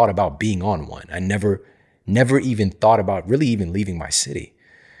never thought about being on one. I never even thought about really even leaving my city.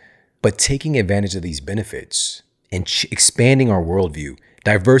 But taking advantage of these benefits and expanding our worldview,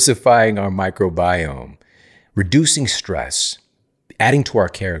 diversifying our microbiome, reducing stress, adding to our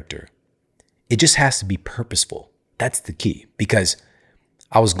character, it just has to be purposeful. That's the key, because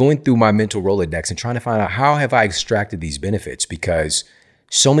I was going through my mental Rolodex and trying to find out how have I extracted these benefits, because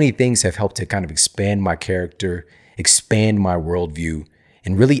so many things have helped to kind of expand my character, expand my worldview,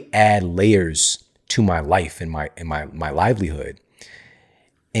 and really add layers to my life and my livelihood.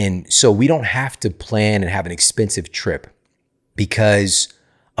 And so we don't have to plan and have an expensive trip, because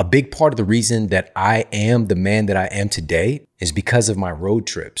a big part of the reason that I am the man that I am today is because of my road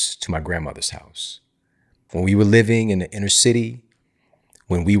trips to my grandmother's house. When we were living in the inner city,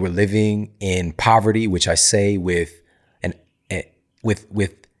 when we were living in poverty, which I say with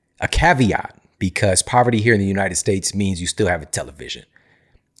a caveat, because poverty here in the United States means you still have a television,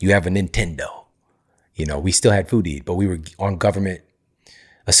 you have a Nintendo, we still had food to eat, but we were on government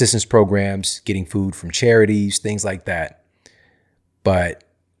assistance programs, getting food from charities, things like that. But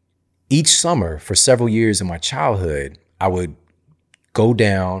each summer for several years in my childhood, I would go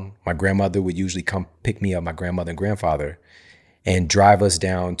down. My grandmother would usually come pick me up, my grandmother and grandfather, and drive us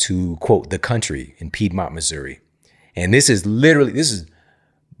down to, quote, the country in Piedmont, Missouri. And this is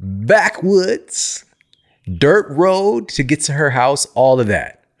backwoods, dirt road to get to her house, all of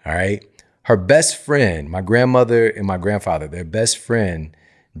that. All right. Her best friend, my grandmother and my grandfather, their best friend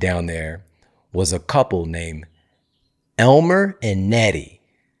down there was a couple named Elmer and Nettie.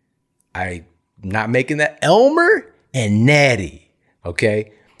 I'm not making that. Elmer and Nettie.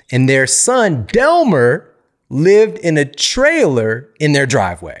 Okay. And their son, Delmer, lived in a trailer in their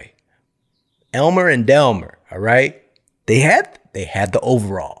driveway. Elmer and Delmer. All right. They had the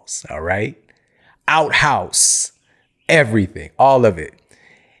overalls. All right. Outhouse, everything, all of it.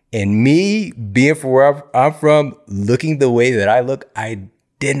 And me being from where I'm from, looking the way that I look, I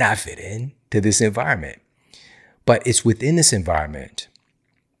did not fit in to this environment. But it's within this environment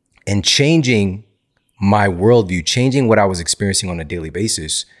and changing my worldview, changing what I was experiencing on a daily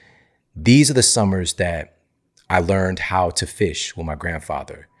basis. These are the summers that I learned how to fish with my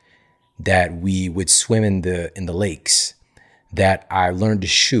grandfather, that we would swim in the lakes, that I learned to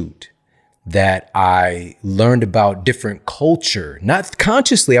shoot, that I learned about different culture, not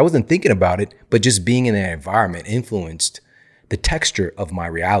consciously, I wasn't thinking about it, but just being in that environment influenced the texture of my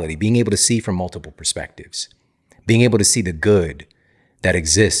reality, being able to see from multiple perspectives, being able to see the good that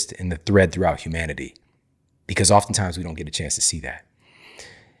exists in the thread throughout humanity, because oftentimes we don't get a chance to see that.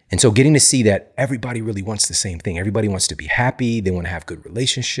 And so getting to see that everybody really wants the same thing. Everybody wants to be happy. They want to have good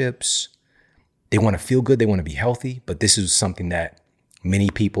relationships. They want to feel good. They want to be healthy. But this is something that many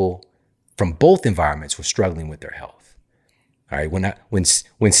people from both environments were struggling with their health. All right.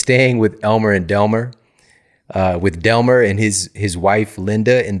 When staying with Elmer and Delmer, with Delmer and his wife,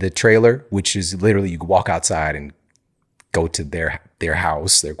 Linda, in the trailer, which is literally you could walk outside and go to their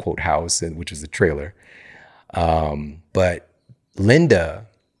house, their quote house, which is the trailer. But Linda,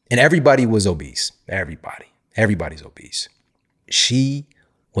 and everybody was obese. Everybody's obese. she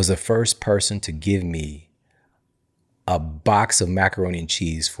was the first person to give me a box of macaroni and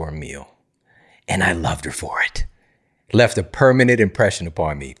cheese for a meal. And I loved her for it. Left a permanent impression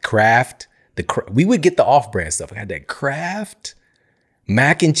upon me. Kraft, we would get the off-brand stuff. I had that Kraft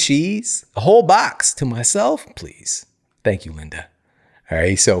mac and cheese, a whole box to myself, please. Thank you, Linda. All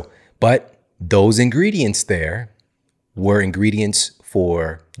right. So, but those ingredients there were ingredients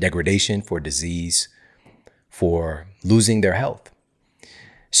for degradation, for disease, for losing their health.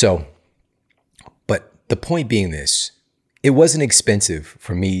 So, but the point being this, it wasn't expensive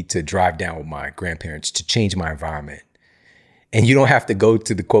for me to drive down with my grandparents to change my environment. And you don't have to go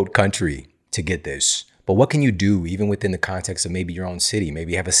to the quote country to get this. But what can you do even within the context of maybe your own city?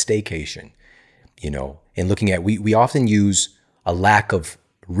 Maybe you have a staycation, and looking at, we often use a lack of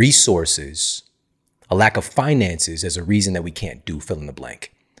resources, a lack of finances as a reason that we can't do fill in the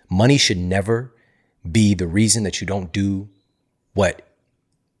blank. Money should never be the reason that you don't do what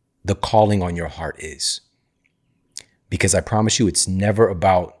the calling on your heart is. Because I promise you, it's never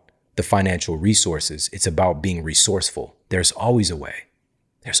about the financial resources. It's about being resourceful. There's always a way.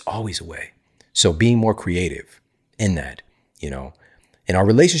 There's always a way. So being more creative in that, and our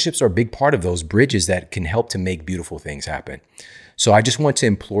relationships are a big part of those bridges that can help to make beautiful things happen. So I just want to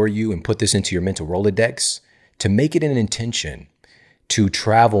implore you and put this into your mental Rolodex to make it an intention to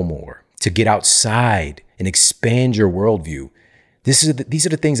travel more, to get outside and expand your worldview. These are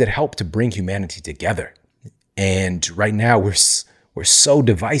the things that help to bring humanity together. And right now we're so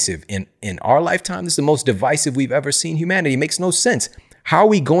divisive. In our lifetime, this is the most divisive we've ever seen humanity. It makes no sense. How are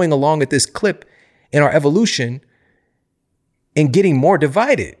we going along at this clip in our evolution and getting more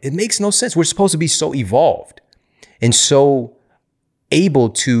divided? It makes no sense. We're supposed to be so evolved and so able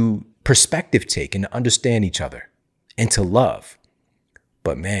to perspective take and to understand each other and to love.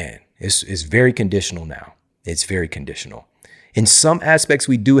 But man, it's very conditional now. It's very conditional. In some aspects,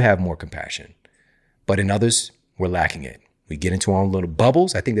 we do have more compassion, but in others, we're lacking it. We get into our own little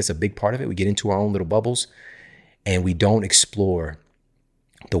bubbles. I think that's a big part of it. We get into our own little bubbles and we don't explore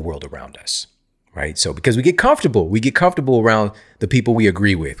the world around us, right? So because we get comfortable around the people we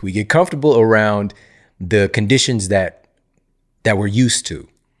agree with. We get comfortable around the conditions that we're used to.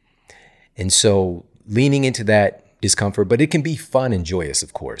 And so leaning into that discomfort, but it can be fun and joyous,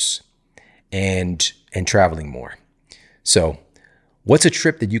 of course, and traveling more. So what's a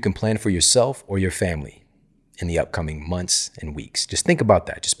trip that you can plan for yourself or your family in the upcoming months and weeks? Just think about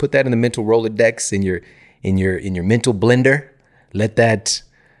that. Just put that in the mental Rolodex, in your mental blender. Let that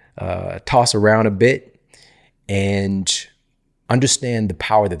toss around a bit and understand the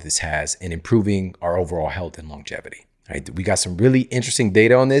power that this has in improving our overall health and longevity. Right? We got some really interesting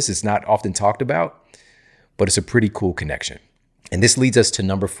data on this. It's not often talked about, but it's a pretty cool connection. And this leads us to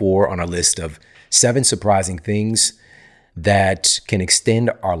number 4 on our list of 7 surprising things that can extend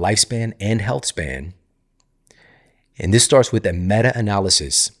our lifespan and health span. And this starts with a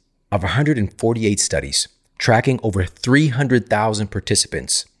meta-analysis of 148 studies tracking over 300,000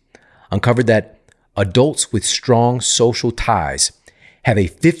 participants, uncovered that adults with strong social ties have a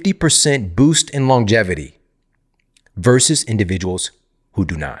 50% boost in longevity versus individuals who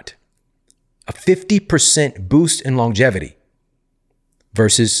do not. A 50% boost in longevity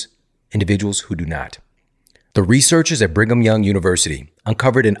versus individuals who do not. The researchers at Brigham Young University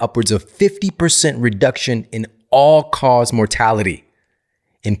uncovered an upwards of 50% reduction in all-cause mortality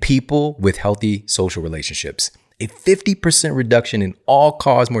in people with healthy social relationships. A 50% reduction in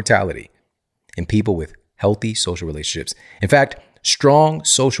all-cause mortality in people with healthy social relationships. In fact, strong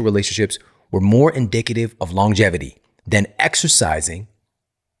social relationships were more indicative of longevity than exercising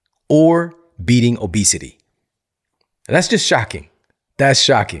or beating obesity. Now, that's just shocking. That's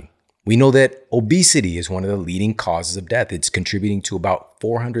shocking. We know that obesity is one of the leading causes of death. It's contributing to about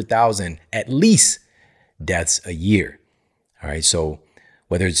 400,000 at least deaths a year. All right. So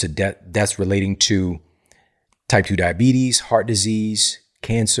whether it's deaths relating to type 2 diabetes, heart disease,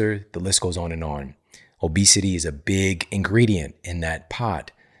 cancer, the list goes on and on. Obesity is a big ingredient in that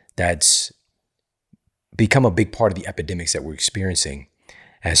pot that's become a big part of the epidemics that we're experiencing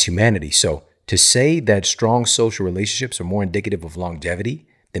as humanity. So to say that strong social relationships are more indicative of longevity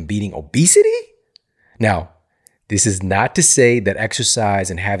than beating obesity? Now, this is not to say that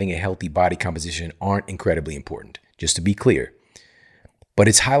exercise and having a healthy body composition aren't incredibly important, just to be clear. But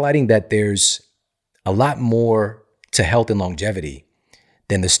it's highlighting that there's a lot more to health and longevity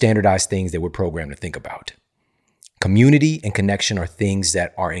than the standardized things that we're programmed to think about. Community and connection are things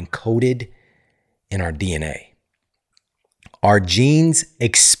that are encoded in our DNA. Our genes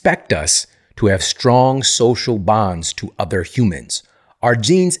expect us to have strong social bonds to other humans. Our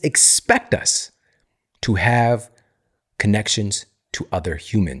genes expect us to have connections to other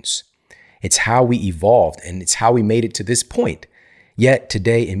humans. It's how we evolved and it's how we made it to this point. Yet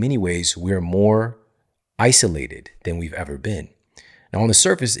today, in many ways, we're more isolated than we've ever been. Now, on the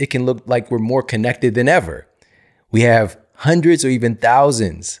surface, it can look like we're more connected than ever. We have hundreds or even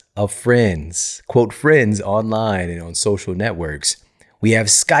thousands of friends, quote, friends online and on social networks. We have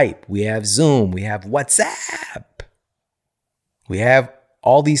Skype, we have Zoom, we have WhatsApp. We have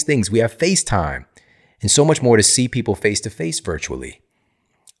all these things. We have FaceTime and so much more to see people face to face virtually.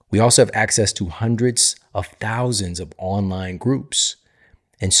 We also have access to hundreds of thousands of online groups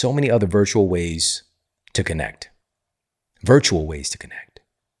and so many other virtual ways to connect.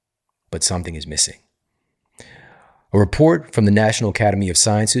 But something is missing. A report from the National Academy of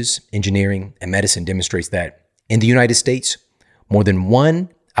Sciences, Engineering, and Medicine demonstrates that in the United States, more than 1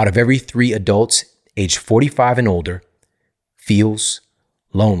 out of every 3 adults aged 45 and older feels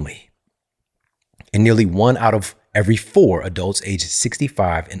lonely. And nearly 1 out of every 4 adults aged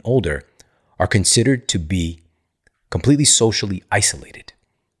 65 and older are considered to be completely socially isolated.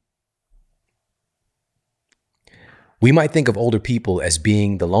 We might think of older people as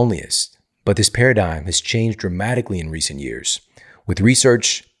being the loneliest, but this paradigm has changed dramatically in recent years, with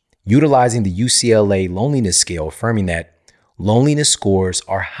research utilizing the UCLA loneliness scale affirming that loneliness scores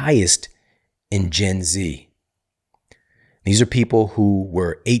are highest in Gen Z. These are people who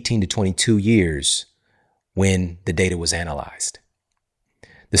were 18 to 22 years when the data was analyzed.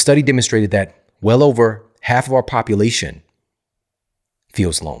 The study demonstrated that well over half of our population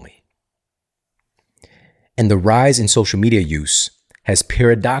feels lonely. And the rise in social media use has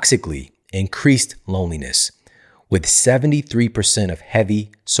paradoxically increased loneliness, with 73% of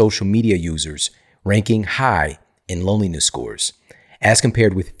heavy social media users ranking high in loneliness scores, as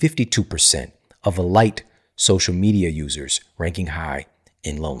compared with 52% of light social media users ranking high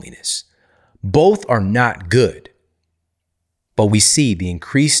in loneliness. Both are not good, but we see the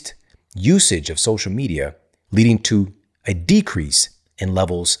increased usage of social media leading to a decrease in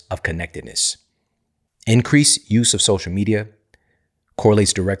levels of connectedness. Increased use of social media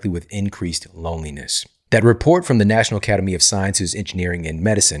correlates directly with increased loneliness. That report from the National Academy of Sciences, Engineering, and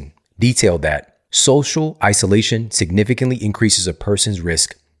Medicine detailed that social isolation significantly increases a person's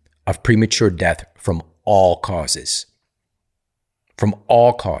risk of premature death from all causes. From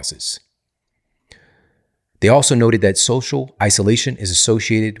all causes. They also noted that social isolation is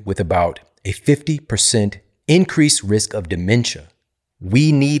associated with about a 50% increased risk of dementia.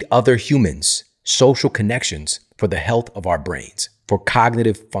 We need other humans, social connections for the health of our brains, for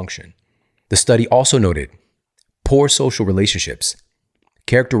cognitive function. The study also noted poor social relationships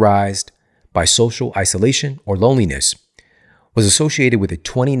characterized by social isolation or loneliness was associated with a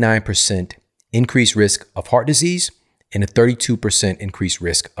 29% increased risk of heart disease and a 32% increased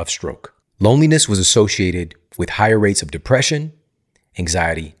risk of stroke. Loneliness was associated with higher rates of depression,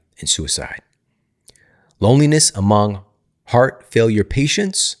 anxiety, and suicide. Loneliness among heart failure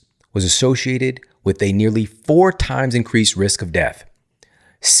patients was associated with a nearly 4 times increased risk of death,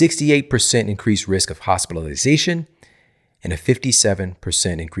 68% increased risk of hospitalization, and a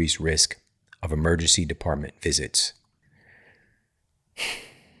 57% increased risk of emergency department visits.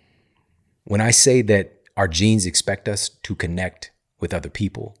 When I say that our genes expect us to connect with other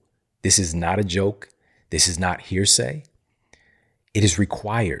people, this is not a joke. This is not hearsay. It is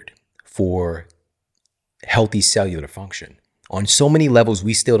required for healthy cellular function on so many levels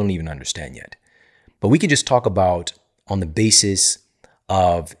we still don't even understand yet. But we can just talk about on the basis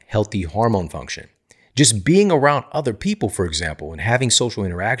of healthy hormone function. Just being around other people, for example, and having social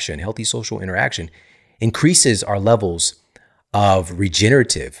interaction, healthy social interaction, increases our levels of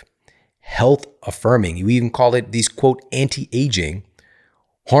regenerative, health affirming. We even call it these, quote, anti-aging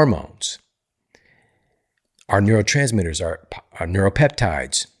hormones. Our neurotransmitters, our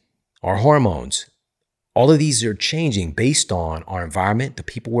neuropeptides, our hormones, all of these are changing based on our environment, the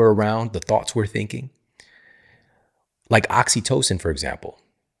people we're around, the thoughts we're thinking. Like oxytocin, for example.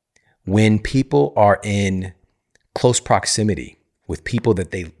 When people are in close proximity with people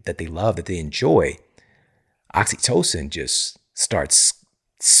that they love, that they enjoy, oxytocin just starts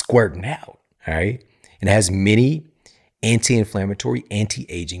squirting out, all right? And it has many anti-inflammatory,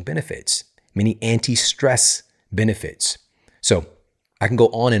 anti-aging benefits, many anti-stress benefits. So I can go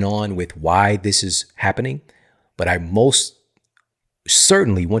on and on with why this is happening, but I most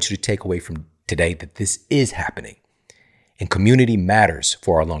certainly want you to take away from today that this is happening. And community matters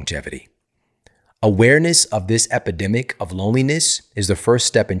for our longevity. Awareness of this epidemic of loneliness is the first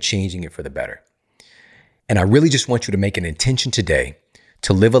step in changing it for the better. And I really just want you to make an intention today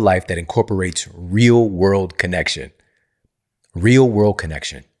to live a life that incorporates real world connection. Real world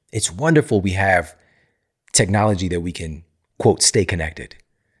connection. It's wonderful we have technology that we can, quote, stay connected.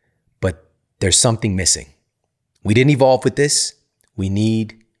 But there's something missing. We didn't evolve with this. We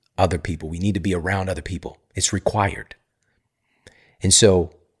need other people. We need to be around other people. It's required. And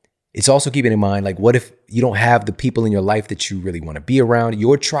so it's also keeping in mind, like, what if you don't have the people in your life that you really want to be around?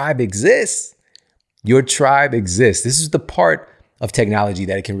 Your tribe exists. Your tribe exists. This is the part of technology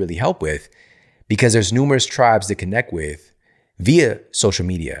that it can really help with, because there's numerous tribes to connect with via social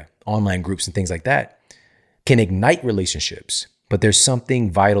media, online groups and things like that can ignite relationships. But there's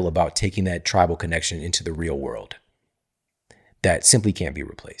something vital about taking that tribal connection into the real world that simply can't be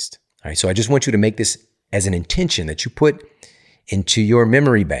replaced. All right. So I just want you to make this as an intention that you put into your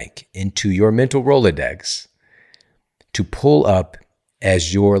memory bank, into your mental Rolodex, to pull up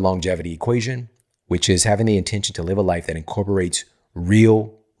as your longevity equation, which is having the intention to live a life that incorporates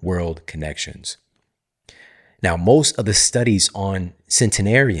real world connections. Now, most of the studies on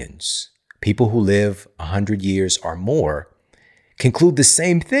centenarians, people who live 100 years or more, conclude the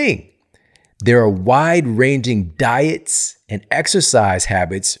same thing. There are wide-ranging diets and exercise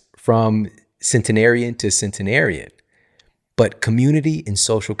habits from centenarian to centenarian. But community and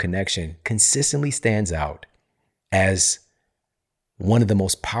social connection consistently stands out as one of the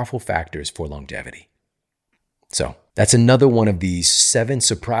most powerful factors for longevity. So that's another one of these 7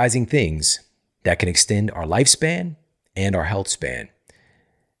 surprising things that can extend our lifespan and our health span.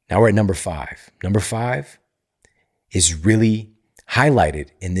 Now we're at number 5. Number 5 is really highlighted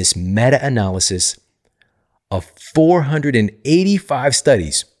in this meta-analysis of 485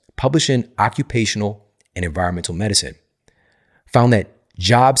 studies published in Occupational and Environmental Medicine. Found that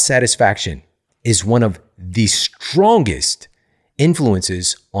job satisfaction is one of the strongest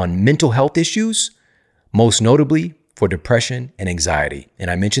influences on mental health issues, most notably for depression and anxiety. And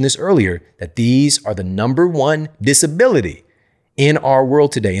I mentioned this earlier, that these are the number 1 disability in our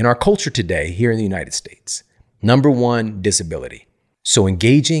world today, in our culture today, here in the United States. Number 1 disability. So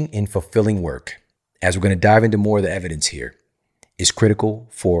engaging in fulfilling work, as we're going to dive into more of the evidence here, is critical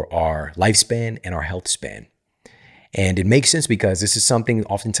for our lifespan and our health span. And it makes sense because this is something,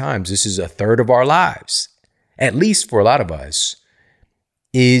 oftentimes, this is a third of our lives, at least for a lot of us,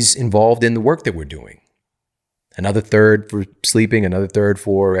 is involved in the work that we're doing. Another third for sleeping, another third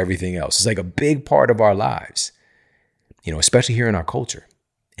for everything else. It's like a big part of our lives, especially here in our culture.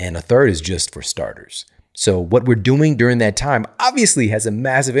 And a third is just for starters. So what we're doing during that time obviously has a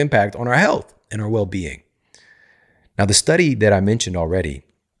massive impact on our health and our well-being. Now, the study that I mentioned already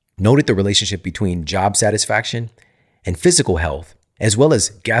noted the relationship between job satisfaction and physical health, as well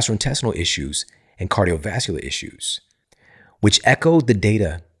as gastrointestinal issues and cardiovascular issues, which echoed the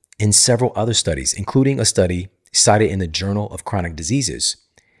data in several other studies, including a study cited in the Journal of Chronic Diseases,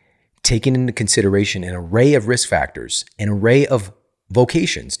 taking into consideration an array of risk factors, an array of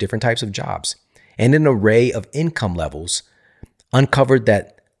vocations, different types of jobs, and an array of income levels, uncovered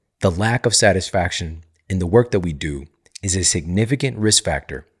that the lack of satisfaction in the work that we do is a significant risk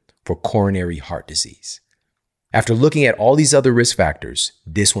factor for coronary heart disease. After looking at all these other risk factors,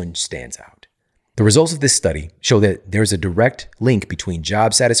 this one stands out. The results of this study show that there's a direct link between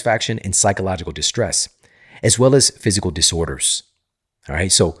job satisfaction and psychological distress, as well as physical disorders. All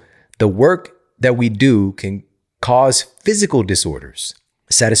right, so the work that we do can cause physical disorders.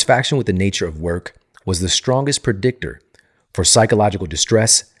 Satisfaction with the nature of work was the strongest predictor for psychological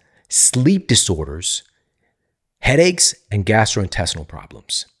distress, sleep disorders, headaches, and gastrointestinal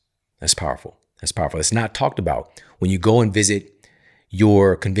problems. That's powerful. That's powerful. It's not talked about. When you go and visit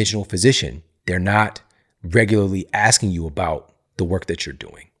your conventional physician, they're not regularly asking you about the work that you're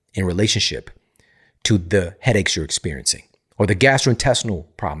doing in relationship to the headaches you're experiencing or the gastrointestinal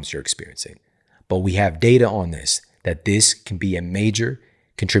problems you're experiencing. But we have data on this, that this can be a major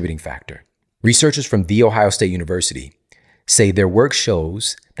contributing factor. Researchers from The Ohio State University say their work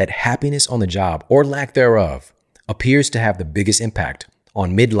shows that happiness on the job, or lack thereof, appears to have the biggest impact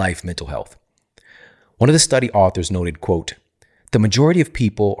on midlife mental health. One of the study authors noted, quote, "The majority of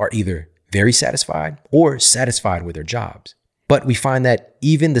people are either very satisfied or satisfied with their jobs. But we find that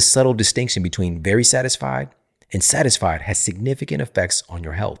even the subtle distinction between very satisfied and satisfied has significant effects on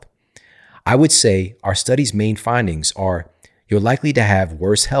your health. I would say our study's main findings are you're likely to have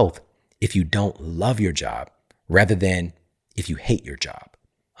worse health if you don't love your job rather than if you hate your job,"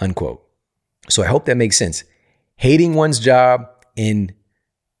 unquote. So I hope that makes sense. Hating one's job and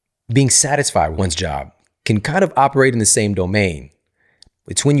being satisfied with one's job can kind of operate in the same domain.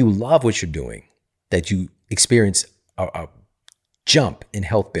 It's when you love what you're doing that you experience a jump in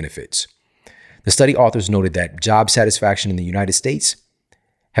health benefits. The study authors noted that job satisfaction in the United States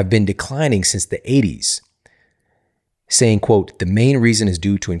have been declining since the 80s, saying, quote, "The main reason is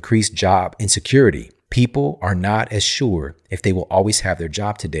due to increased job insecurity People are not as sure if they will always have their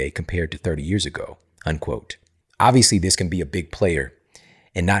job today compared to 30 years ago, unquote. Obviously, this can be a big player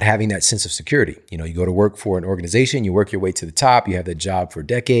in not having that sense of security. You know, you go to work for an organization, you work your way to the top, you have that job for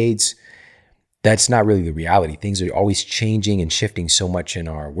decades. That's not really the reality. Things are always changing and shifting so much in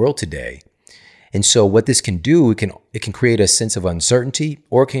our world today. And so what this can do, it can create a sense of uncertainty,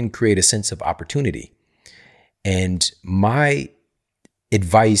 or it can create a sense of opportunity. And my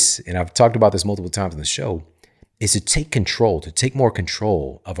advice, and I've talked about this multiple times on the show, is to take more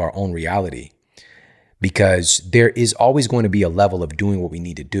control of our own reality, because there is always going to be a level of doing what we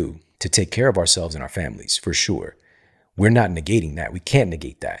need to do to take care of ourselves and our families, for sure. We're not negating that. We can't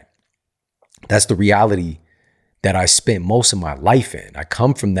negate that. That's the reality that I spent most of my life in. I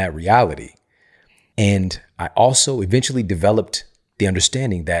come from that reality. And I also eventually developed the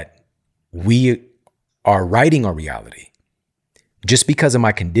understanding that we are writing our reality. Just because of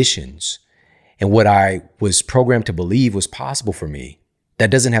my conditions and what I was programmed to believe was possible for me,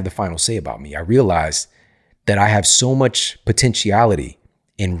 that doesn't have the final say about me. I realized that I have so much potentiality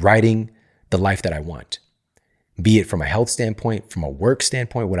in writing the life that I want, be it from a health standpoint, from a work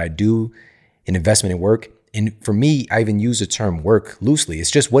standpoint, what I do in investment in work. And for me, I even use the term work loosely. It's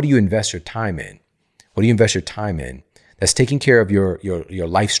just, what do you invest your time in? What do you invest your time in? That's taking care of your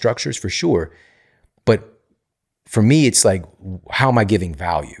life structures, for sure. But for me, it's like, how am I giving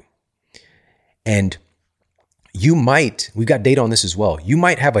value? And we've got data on this as well. You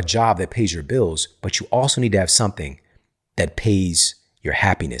might have a job that pays your bills, but you also need to have something that pays your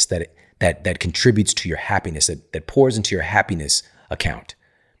happiness, that contributes to your happiness, that pours into your happiness account.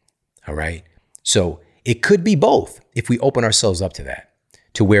 All right. So it could be both if we open ourselves up to that,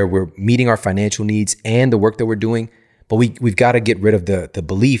 to where we're meeting our financial needs and the work that we're doing, but we've got to get rid of the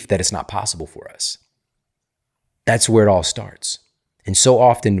belief that it's not possible for us. That's where it all starts. And so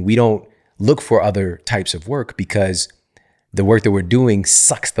often we don't look for other types of work because the work that we're doing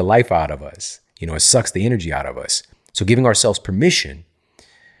sucks the life out of us. You know, it sucks the energy out of us. So giving ourselves permission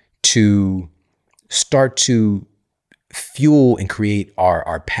to start to fuel and create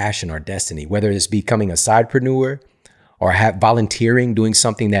our passion, our destiny, whether it's becoming a sidepreneur or volunteering, doing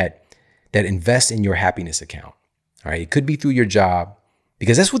something that invests in your happiness account. All right. It could be through your job,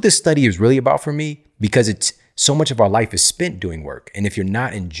 because that's what this study is really about for me, because it's so much of our life is spent doing work. And if you're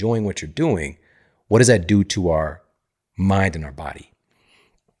not enjoying what you're doing, what does that do to our mind and our body?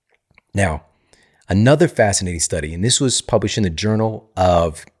 Now, another fascinating study, and this was published in the Journal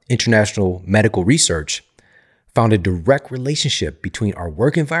of International Medical Research, found a direct relationship between our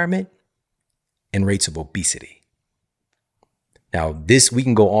work environment and rates of obesity. Now, we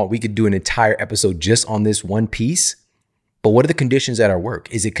can go on, we could do an entire episode just on this one piece, but what are the conditions at our work?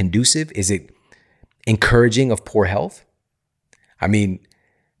 Is it conducive? Is it encouraging of poor health? I mean,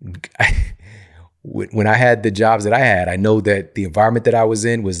 when I had the jobs that I had, I know that the environment that I was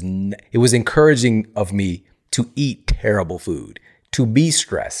in was encouraging of me to eat terrible food, to be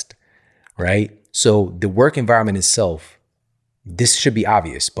stressed, right? So the work environment itself, this should be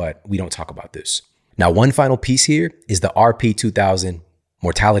obvious, but we don't talk about this. Now, one final piece here is the RP 2000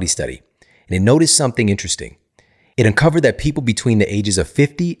 mortality study. And it noticed something interesting. It uncovered that people between the ages of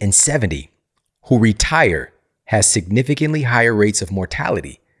 50 and 70 who retire has significantly higher rates of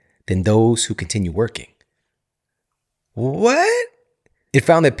mortality than those who continue working. What? It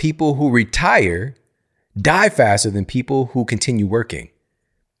found that people who retire die faster than people who continue working.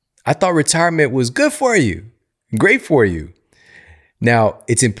 I thought retirement was good for you, great for you. Now,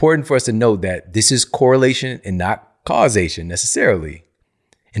 it's important for us to note that this is correlation and not causation necessarily.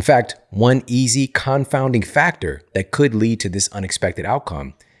 In fact, one easy confounding factor that could lead to this unexpected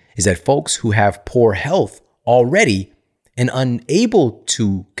outcome is that folks who have poor health already and unable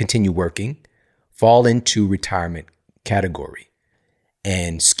to continue working fall into retirement category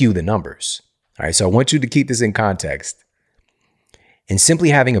and skew the numbers. All right, so I want you to keep this in context. And simply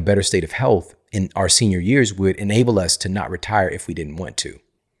having a better state of health in our senior years would enable us to not retire if we didn't want to.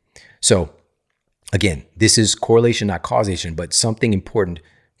 So again, this is correlation, not causation, but something important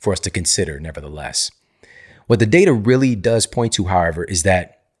for us to consider nevertheless. What the data really does point to, however, is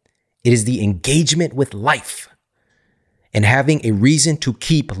that it is the engagement with life and having a reason to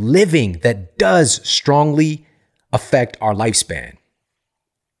keep living that does strongly affect our lifespan.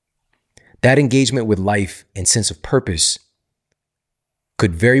 That engagement with life and sense of purpose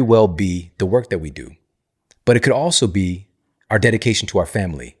could very well be the work that we do, but it could also be our dedication to our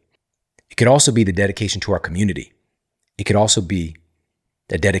family. It could also be the dedication to our community. It could also be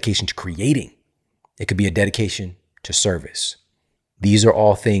the dedication to creating. It could be a dedication to service. These are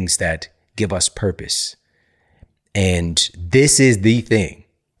all things that give us purpose. And this is the thing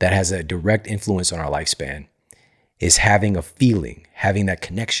that has a direct influence on our lifespan is having a feeling, having that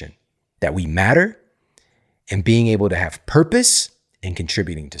connection that we matter and being able to have purpose and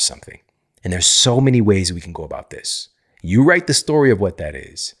contributing to something. And there's so many ways we can go about this. You write the story of what that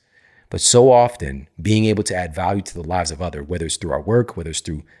is. But so often being able to add value to the lives of others, whether it's through our work, whether it's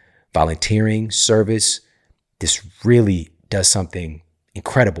through volunteering, service, this really does something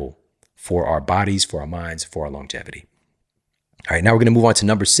incredible for our bodies, for our minds, for our longevity. All right, now we're going to move on to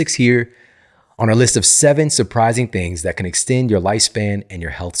number 6 here on our list of 7 surprising things that can extend your lifespan and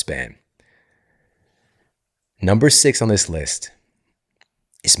your health span. Number 6 on this list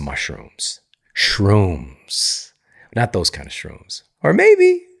is mushrooms. Shrooms. Not those kind of shrooms. Or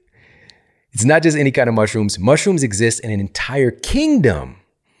maybe. It's not just any kind of mushrooms. Mushrooms exist in an entire kingdom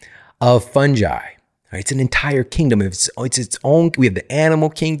of fungi. Right? It's an entire kingdom. It's its own. We have the animal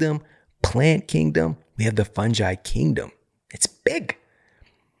kingdom, plant kingdom. We have the fungi kingdom. It's big.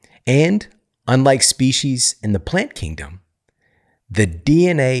 And unlike species in the plant kingdom, the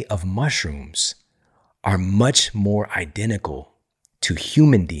DNA of mushrooms are much more identical to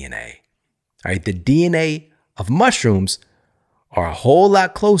human DNA. All right, the DNA of mushrooms are a whole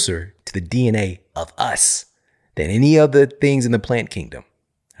lot closer to the DNA of us than any other things in the plant kingdom.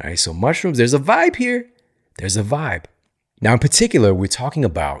 All right, so mushrooms, there's a vibe here. There's a vibe. Now, in particular, we're talking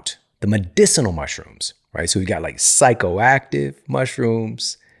about the medicinal mushrooms, right? So we've got like psychoactive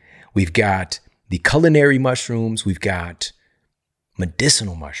mushrooms. We've got the culinary mushrooms. We've got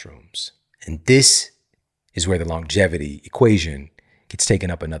medicinal mushrooms. And this is where the longevity equation gets taken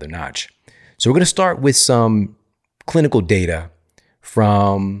up another notch. So we're going to start with some clinical data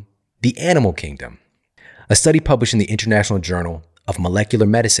from the animal kingdom. A study published in the International Journal of Molecular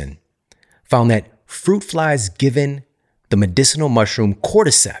Medicine found that fruit flies given the medicinal mushroom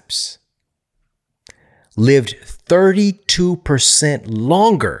cordyceps lived 32%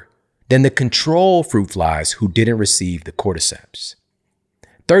 longer than the control fruit flies who didn't receive the cordyceps.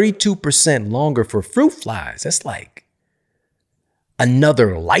 32% longer for fruit flies. That's like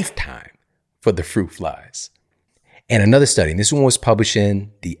another lifetime for the fruit flies. And another study, and this one was published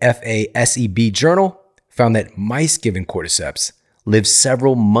in the FASEB journal, found that mice given cordyceps lived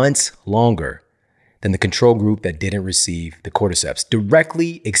several months longer than the control group that didn't receive the cordyceps,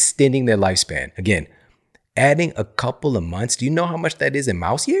 directly extending their lifespan. Again, adding a couple of months. Do you know how much that is in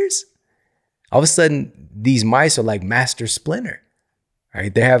mouse years? All of a sudden, these mice are like Master Splinter,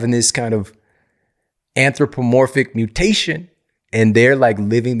 right? They're having this kind of anthropomorphic mutation, and they're like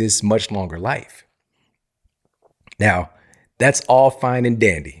living this much longer life. Now, that's all fine and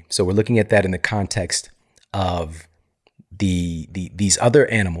dandy. So we're looking at that in the context of these other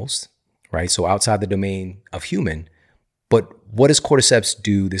animals, right? So outside the domain of human. But what does cordyceps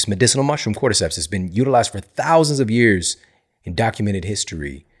do? This medicinal mushroom cordyceps has been utilized for thousands of years in documented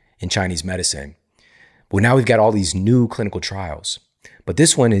history in Chinese medicine. But now we've got all these new clinical trials. But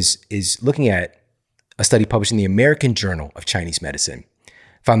this one is looking at a study published in the American Journal of Chinese Medicine.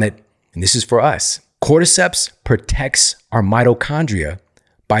 Found that, and this is for us, cordyceps protects our mitochondria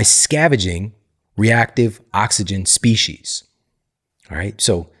by scavenging reactive oxygen species. All right,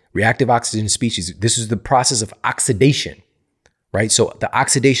 so reactive oxygen species, this is the process of oxidation, right? So the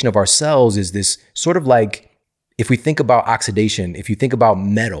oxidation of our cells is this sort of like, if we think about oxidation, if you think about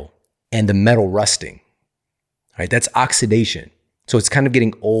metal and the metal rusting, right? That's oxidation. So it's kind of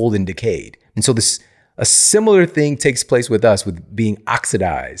getting old and decayed. And so a similar thing takes place with us with being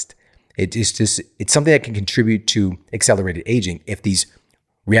oxidized. It's something that can contribute to accelerated aging if these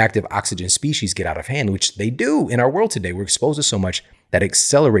reactive oxygen species get out of hand, which they do in our world today. We're exposed to so much that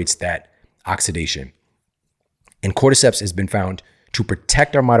accelerates that oxidation. And cordyceps has been found to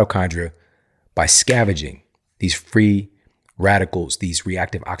protect our mitochondria by scavenging these free radicals, these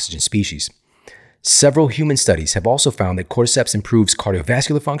reactive oxygen species. Several human studies have also found that cordyceps improves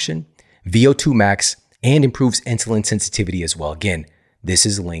cardiovascular function, VO2 max, and improves insulin sensitivity as well. Again, this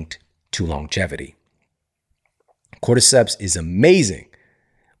is linked to longevity. Cordyceps is amazing.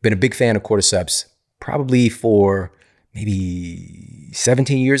 Been a big fan of cordyceps probably for maybe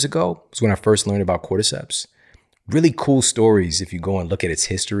 17 years ago was when I first learned about cordyceps. Really cool stories if you go and look at its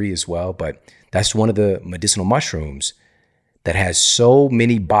history as well. But that's one of the medicinal mushrooms that has so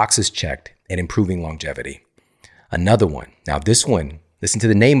many boxes checked at improving longevity. Another one. Now this one, listen to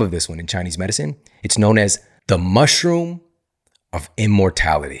the name of this one in Chinese medicine. It's known as the mushroom of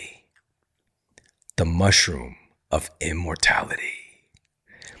immortality. The mushroom of immortality.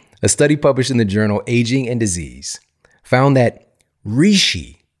 A study published in the journal Aging and Disease found that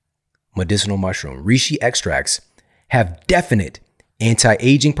reishi, medicinal mushroom, reishi extracts have definite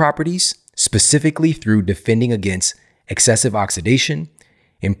anti-aging properties, specifically through defending against excessive oxidation,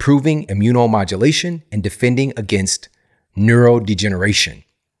 improving immunomodulation, and defending against neurodegeneration.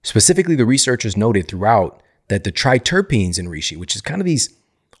 Specifically, the researchers noted throughout that the triterpenes in reishi, which is kind of these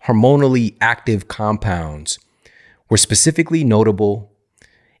hormonally active compounds, were specifically notable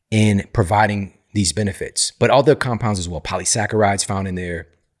in providing these benefits. But other compounds as well, polysaccharides found in there,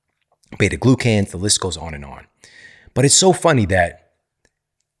 beta-glucans, the list goes on and on. But it's so funny that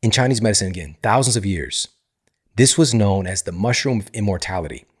in Chinese medicine, again, thousands of years, this was known as the mushroom of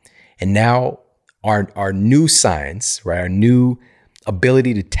immortality. And now our new science, right, our new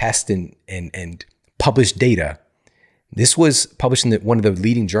ability to test and publish data, this was published in one of the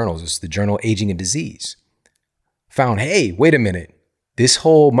leading journals, it's the journal Aging and Disease, found, hey, wait a minute, this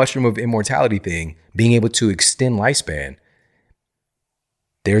whole mushroom of immortality thing, being able to extend lifespan,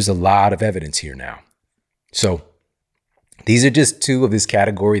 there's a lot of evidence here now. So these are just two of this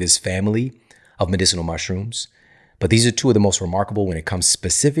category, this family of medicinal mushrooms. But these are two of the most remarkable when it comes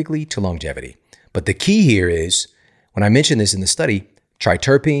specifically to longevity. But the key here is, when I mentioned this in the study,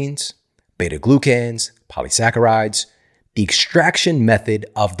 triterpenes, beta-glucans, polysaccharides, the extraction method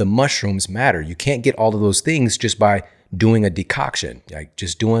of the mushrooms matter. You can't get all of those things just by doing a decoction, like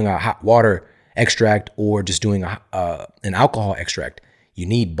just doing a hot water extract or just doing an alcohol extract. You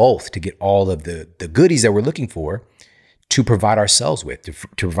need both to get all of the goodies that we're looking for to provide our cells with, to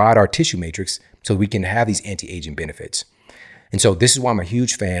provide our tissue matrix so we can have these anti-aging benefits. And so this is why I'm a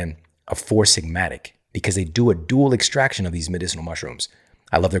huge fan of 4-Sigmatic, because they do a dual extraction of these medicinal mushrooms.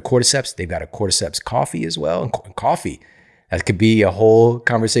 I love their cordyceps. They've got a cordyceps coffee as well. And coffee, that could be a whole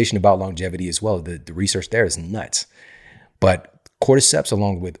conversation about longevity as well. The research there is nuts. But cordyceps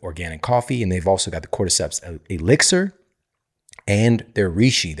along with organic coffee, and they've also got the cordyceps elixir and their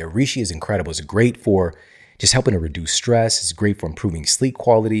reishi. Their reishi is incredible. It's great for just helping to reduce stress. It's great for improving sleep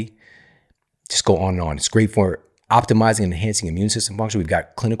quality. Just go on and on. It's great for optimizing and enhancing immune system function. We've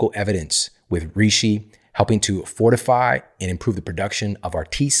got clinical evidence with reishi helping to fortify and improve the production of our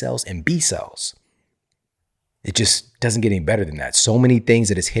T cells and B cells. It just doesn't get any better than that. So many things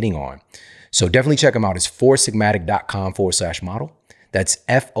that it's hitting on. So definitely check them out. It's 4sigmatic.com/model. That's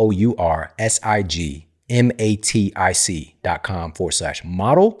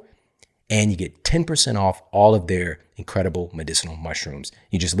FOURSIGMATIC.com/model. And you get 10% off all of their incredible medicinal mushrooms.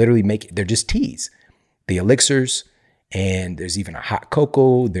 You just literally they're just teas, the elixirs, and there's even a hot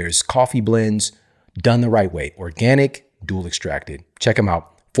cocoa, there's coffee blends done the right way, organic, dual extracted. Check them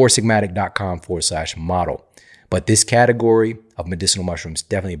out, 4sigmatic.com/model. But this category of medicinal mushrooms,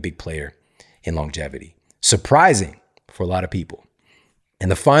 definitely a big player in longevity. Surprising for a lot of people.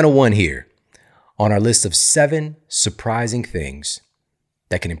 And the final one here on our list of 7 surprising things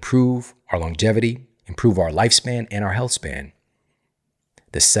that can improve our longevity, improve our lifespan and our health span.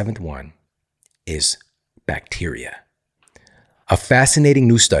 The 7th one is bacteria. A fascinating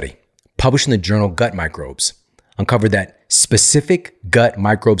new study published in the journal Gut Microbes uncovered that specific gut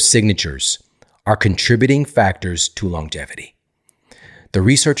microbe signatures are contributing factors to longevity. The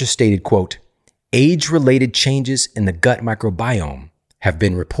researchers stated, quote, age-related changes in the gut microbiome have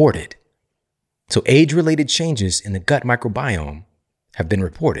been reported. So age-related changes in the gut microbiome have been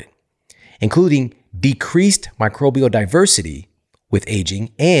reported, including decreased microbial diversity with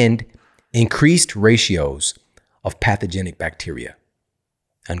aging and increased ratios of pathogenic bacteria,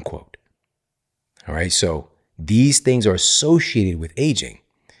 unquote. All right, so these things are associated with aging.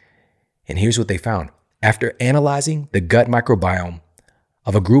 And here's what they found. After analyzing the gut microbiome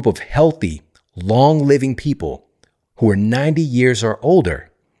of a group of healthy, long-living people who were 90 years or older,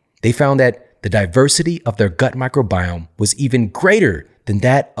 they found that the diversity of their gut microbiome was even greater than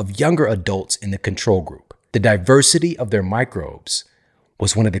that of younger adults in the control group. The diversity of their microbes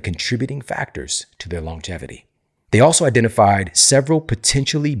was one of the contributing factors to their longevity. They also identified several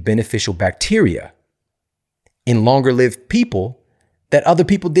potentially beneficial bacteria in longer-lived people that other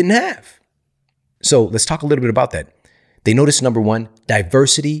people didn't have. So let's talk a little bit about that. They noticed, number one,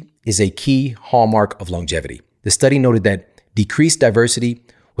 diversity is a key hallmark of longevity. The study noted that decreased diversity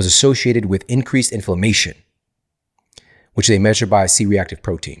was associated with increased inflammation, which they measured by C-reactive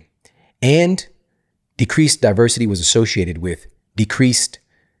protein. And decreased diversity was associated with decreased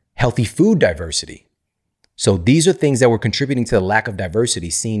healthy food diversity. So these are things that were contributing to the lack of diversity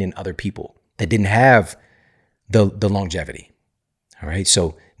seen in other people that didn't have the longevity. All right,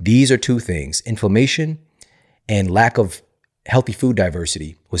 so these are two things. Inflammation and lack of healthy food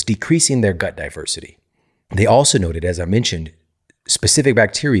diversity was decreasing their gut diversity. They also noted, as I mentioned, specific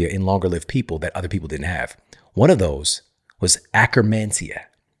bacteria in longer-lived people that other people didn't have. One of those was Akkermansia,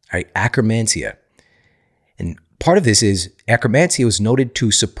 all right, Akkermansia. And part of this is Akkermansia was noted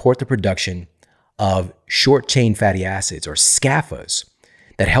to support the production of short-chain fatty acids, or SCAFAs,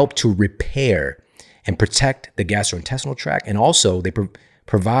 that help to repair and protect the gastrointestinal tract. And also they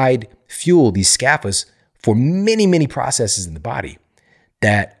provide fuel, these scapha, for many, many processes in the body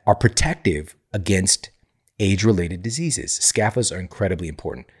that are protective against age-related diseases. Scapha are incredibly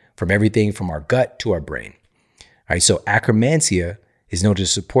important from everything from our gut to our brain. All right, so Akkermansia is known to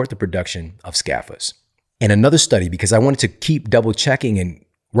support the production of scapha. And another study, because I wanted to keep double checking and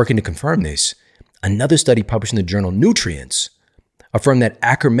working to confirm this, another study published in the journal Nutrients affirmed that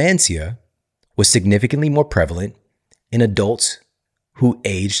Akkermansia was significantly more prevalent in adults who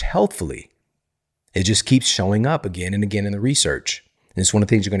aged healthfully. It just keeps showing up again and again in the research. And it's one of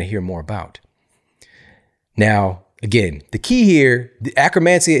the things you're going to hear more about. Now, again, the key here, the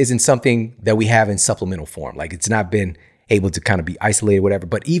Akkermansia isn't something that we have in supplemental form. Like it's not been able to kind of be isolated, whatever.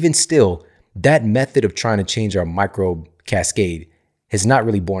 But even still, that method of trying to change our microbe cascade has not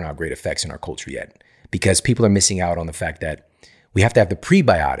really borne out great effects in our culture yet, because people are missing out on the fact that we have to have the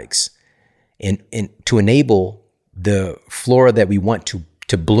prebiotics and to enable the flora that we want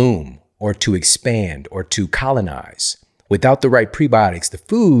to bloom or to expand or to colonize. Without the right prebiotics, the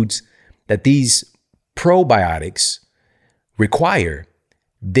foods that these probiotics require,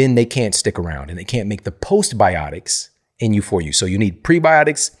 then they can't stick around and they can't make the postbiotics in you for you. So you need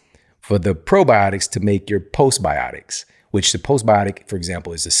prebiotics for the probiotics to make your postbiotics, which the postbiotic, for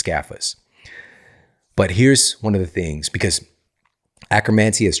example, is the scapha. But here's one of the things, because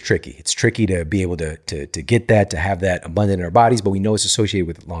Akkermansia is tricky. It's tricky to be able to get that, to have that abundant in our bodies, but we know it's associated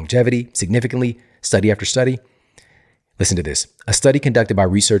with longevity significantly, study after study. Listen to this. A study conducted by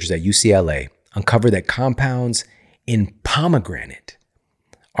researchers at UCLA uncovered that compounds in pomegranate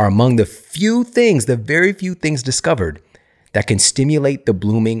are among the very few things discovered that can stimulate the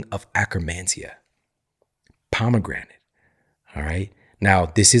blooming of Akkermansia. Pomegranate. All right. Now,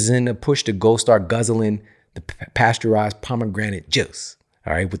 this isn't a push to go start guzzling the pasteurized pomegranate juice,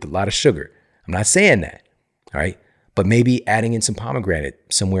 all right, with a lot of sugar. I'm not saying that, all right, but maybe adding in some pomegranate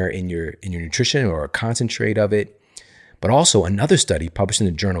somewhere in your nutrition or a concentrate of it. But also another study published in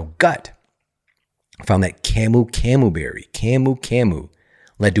the journal Gut found that camu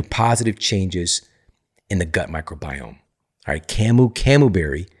led to positive changes in the gut microbiome. All right, camu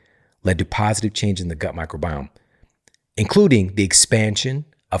berry led to positive change in the gut microbiome, including the expansion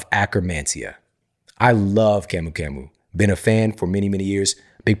of Akkermansia. I love camu. Been a fan for many, many years.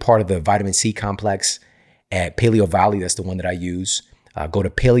 Big part of the vitamin C complex at Paleo Valley. That's the one that I use. Go to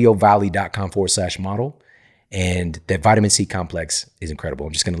paleovalley.com/model. And that vitamin C complex is incredible.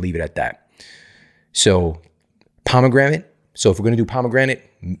 I'm just going to leave it at that. So pomegranate. So if we're going to do pomegranate,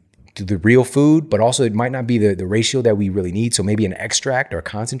 do the real food, but also it might not be the ratio that we really need. So maybe an extract or a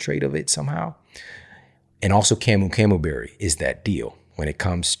concentrate of it somehow. And also camu berry is that deal when it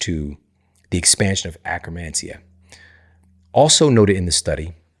comes to the expansion of Akkermansia. Also noted in the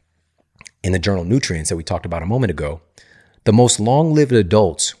study, in the journal Nutrients that we talked about a moment ago, the most long-lived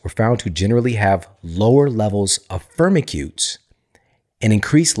adults were found to generally have lower levels of firmicutes and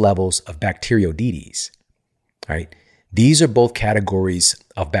increased levels of Bacteroidetes. All right. These are both categories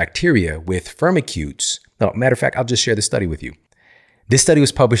of bacteria with firmicutes. No, matter of fact, I'll just share the study with you. This study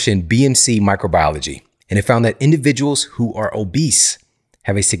was published in BMC Microbiology, and it found that individuals who are obese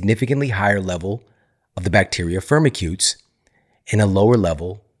have a significantly higher level of the bacteria firmicutes and a lower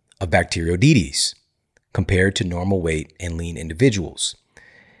level of Bacteroidetes compared to normal weight and lean individuals.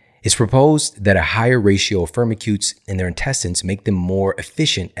 It's proposed that a higher ratio of firmicutes in their intestines make them more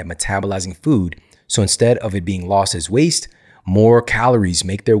efficient at metabolizing food. So instead of it being lost as waste, more calories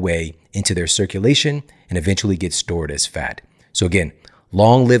make their way into their circulation and eventually get stored as fat. So again,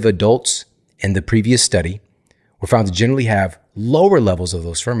 long-lived adults in the previous study were found to generally have lower levels of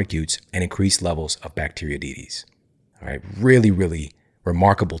those firmicutes and increased levels of Bacteroidetes. All right, really, really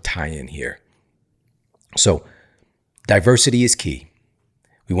remarkable tie-in here. So diversity is key.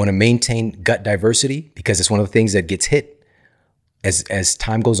 We want to maintain gut diversity because it's one of the things that gets hit as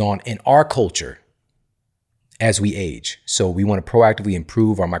time goes on in our culture as we age. So we want to proactively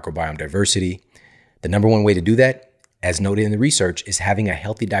improve our microbiome diversity. The number one way to do that, as noted in the research, is having a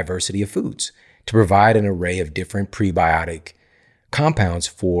healthy diversity of foods to provide an array of different prebiotic compounds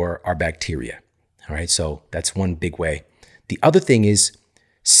for our bacteria. All right, so that's one big way. The other thing is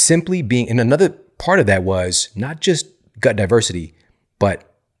simply being, and another part of that was not just gut diversity, but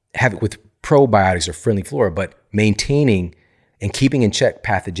have it with probiotics or friendly flora, but maintaining and keeping in check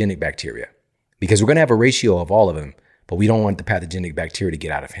pathogenic bacteria. Because we're going to have a ratio of all of them, but we don't want the pathogenic bacteria to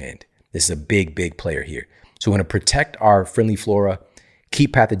get out of hand. This is a big, big player here. So we want to protect our friendly flora,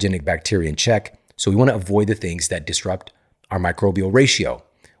 keep pathogenic bacteria in check. So we want to avoid the things that disrupt our microbial ratio.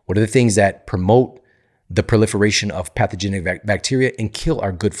 What are the things that promote the proliferation of pathogenic bacteria and kill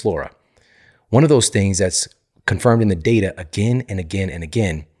our good flora. One of those things that's confirmed in the data again and again and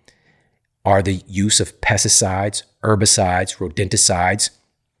again are the use of pesticides, herbicides, rodenticides.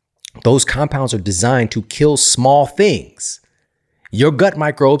 Those compounds are designed to kill small things. Your gut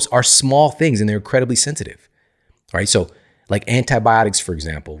microbes are small things and they're incredibly sensitive, right? So like antibiotics, for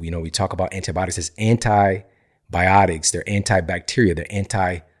example, we talk about antibiotics as antibiotics. They're antibacteria.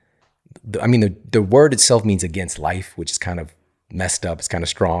 They're the word itself means against life, which is kind of messed up. It's kind of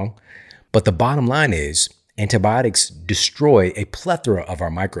strong. But the bottom line is antibiotics destroy a plethora of our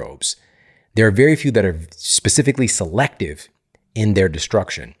microbes. There are very few that are specifically selective in their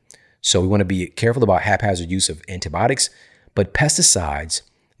destruction. So we want to be careful about haphazard use of antibiotics. But pesticides,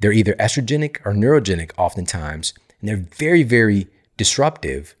 they're either estrogenic or neurogenic oftentimes, and they're very, very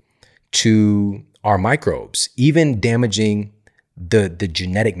disruptive to our microbes, even damaging the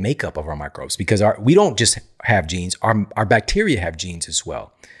genetic makeup of our microbes, because we don't just have genes, our bacteria have genes as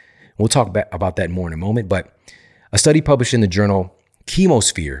well. We'll talk about that more in a moment, but a study published in the journal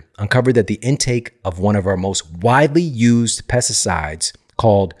Chemosphere uncovered that the intake of one of our most widely used pesticides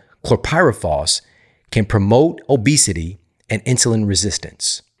called chlorpyrifos can promote obesity and insulin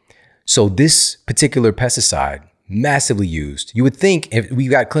resistance. So this particular pesticide, massively used, you would think if we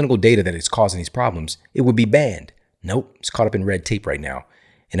got clinical data that it's causing these problems, it would be banned. Nope, it's caught up in red tape right now.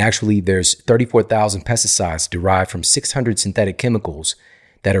 And actually there's 34,000 pesticides derived from 600 synthetic chemicals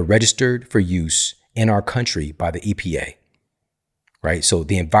that are registered for use in our country by the EPA, right? So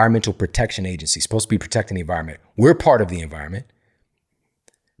the Environmental Protection Agency is supposed to be protecting the environment. We're part of the environment.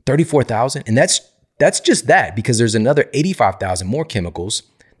 34,000, and that's just that, because there's another 85,000 more chemicals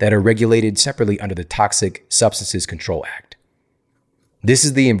that are regulated separately under the Toxic Substances Control Act. This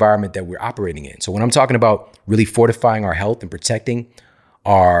is the environment that we're operating in. So when I'm talking about really fortifying our health and protecting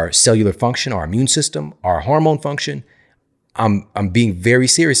our cellular function, our immune system, our hormone function, I'm being very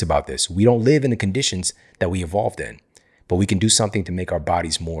serious about this. We don't live in the conditions that we evolved in, but we can do something to make our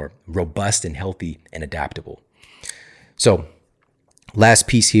bodies more robust and healthy and adaptable. So last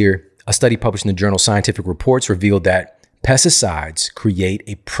piece here, a study published in the journal Scientific Reports revealed that pesticides create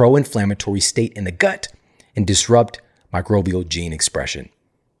a pro-inflammatory state in the gut and disrupt microbial gene expression.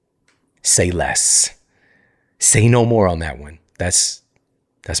 Say less. Say no more on that one. That's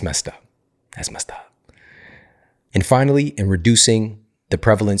messed up. That's messed up. And finally, in reducing the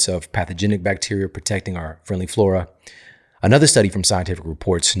prevalence of pathogenic bacteria protecting our friendly flora, another study from Scientific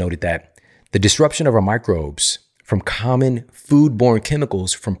Reports noted that the disruption of our microbes from common foodborne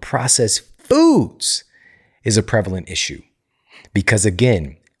chemicals from processed foods is a prevalent issue. Because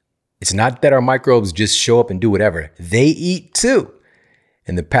again, it's not that our microbes just show up and do whatever. They eat too.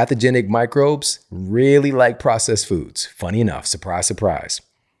 And the pathogenic microbes really like processed foods. Funny enough, surprise, surprise.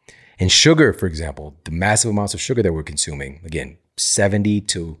 And sugar, for example, the massive amounts of sugar that we're consuming, again, 70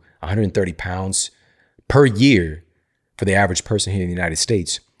 to 130 pounds per year for the average person here in the United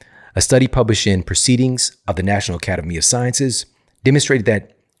States. A study published in Proceedings of the National Academy of Sciences demonstrated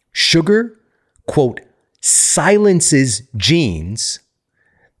that sugar, quote, silences genes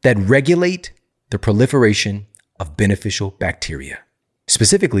that regulate the proliferation of beneficial bacteria.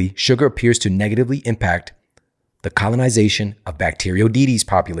 Specifically, sugar appears to negatively impact the colonization of Bacteroidetes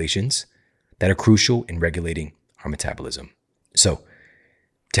populations that are crucial in regulating our metabolism. So,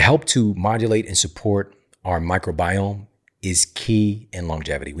 to help to modulate and support our microbiome is key in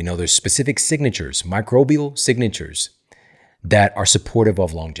longevity. We know there's specific signatures, microbial signatures, that are supportive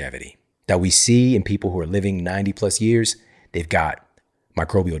of longevity, that we see in people who are living 90 plus years. They've got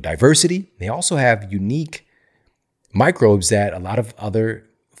microbial diversity. They also have unique microbes that a lot of other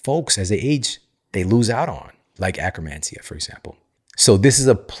folks, as they age, they lose out on, like Akkermansia, for example. So this is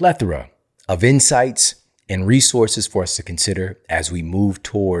a plethora of insights and resources for us to consider as we move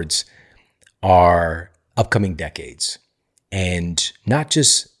towards our upcoming decades. And not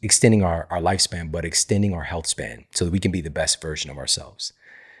just extending our lifespan, but extending our health span so that we can be the best version of ourselves.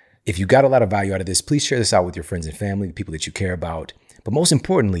 If you got a lot of value out of this, please share this out with your friends and family, the people that you care about. But most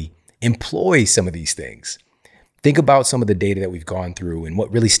importantly, employ some of these things. Think about some of the data that we've gone through and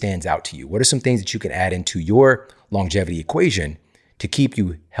what really stands out to you. What are some things that you can add into your longevity equation to keep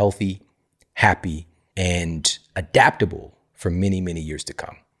you healthy, happy, and adaptable for many, many years to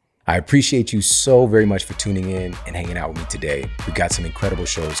come? I appreciate you so very much for tuning in and hanging out with me today. We've got some incredible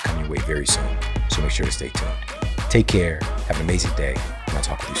shows coming your way very soon, so make sure to stay tuned. Take care, have an amazing day, and I'll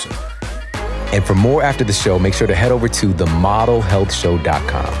talk with you soon. And for more after the show, make sure to head over to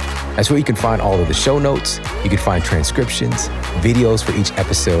themodelhealthshow.com. That's where you can find all of the show notes. You can find transcriptions, videos for each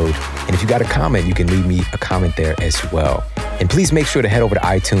episode. And if you got a comment, you can leave me a comment there as well. And please make sure to head over to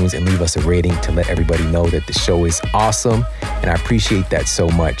iTunes and leave us a rating to let everybody know that the show is awesome. And I appreciate that so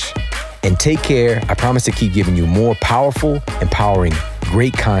much. And take care. I promise to keep giving you more powerful, empowering,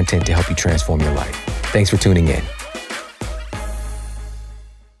 great content to help you transform your life. Thanks for tuning in.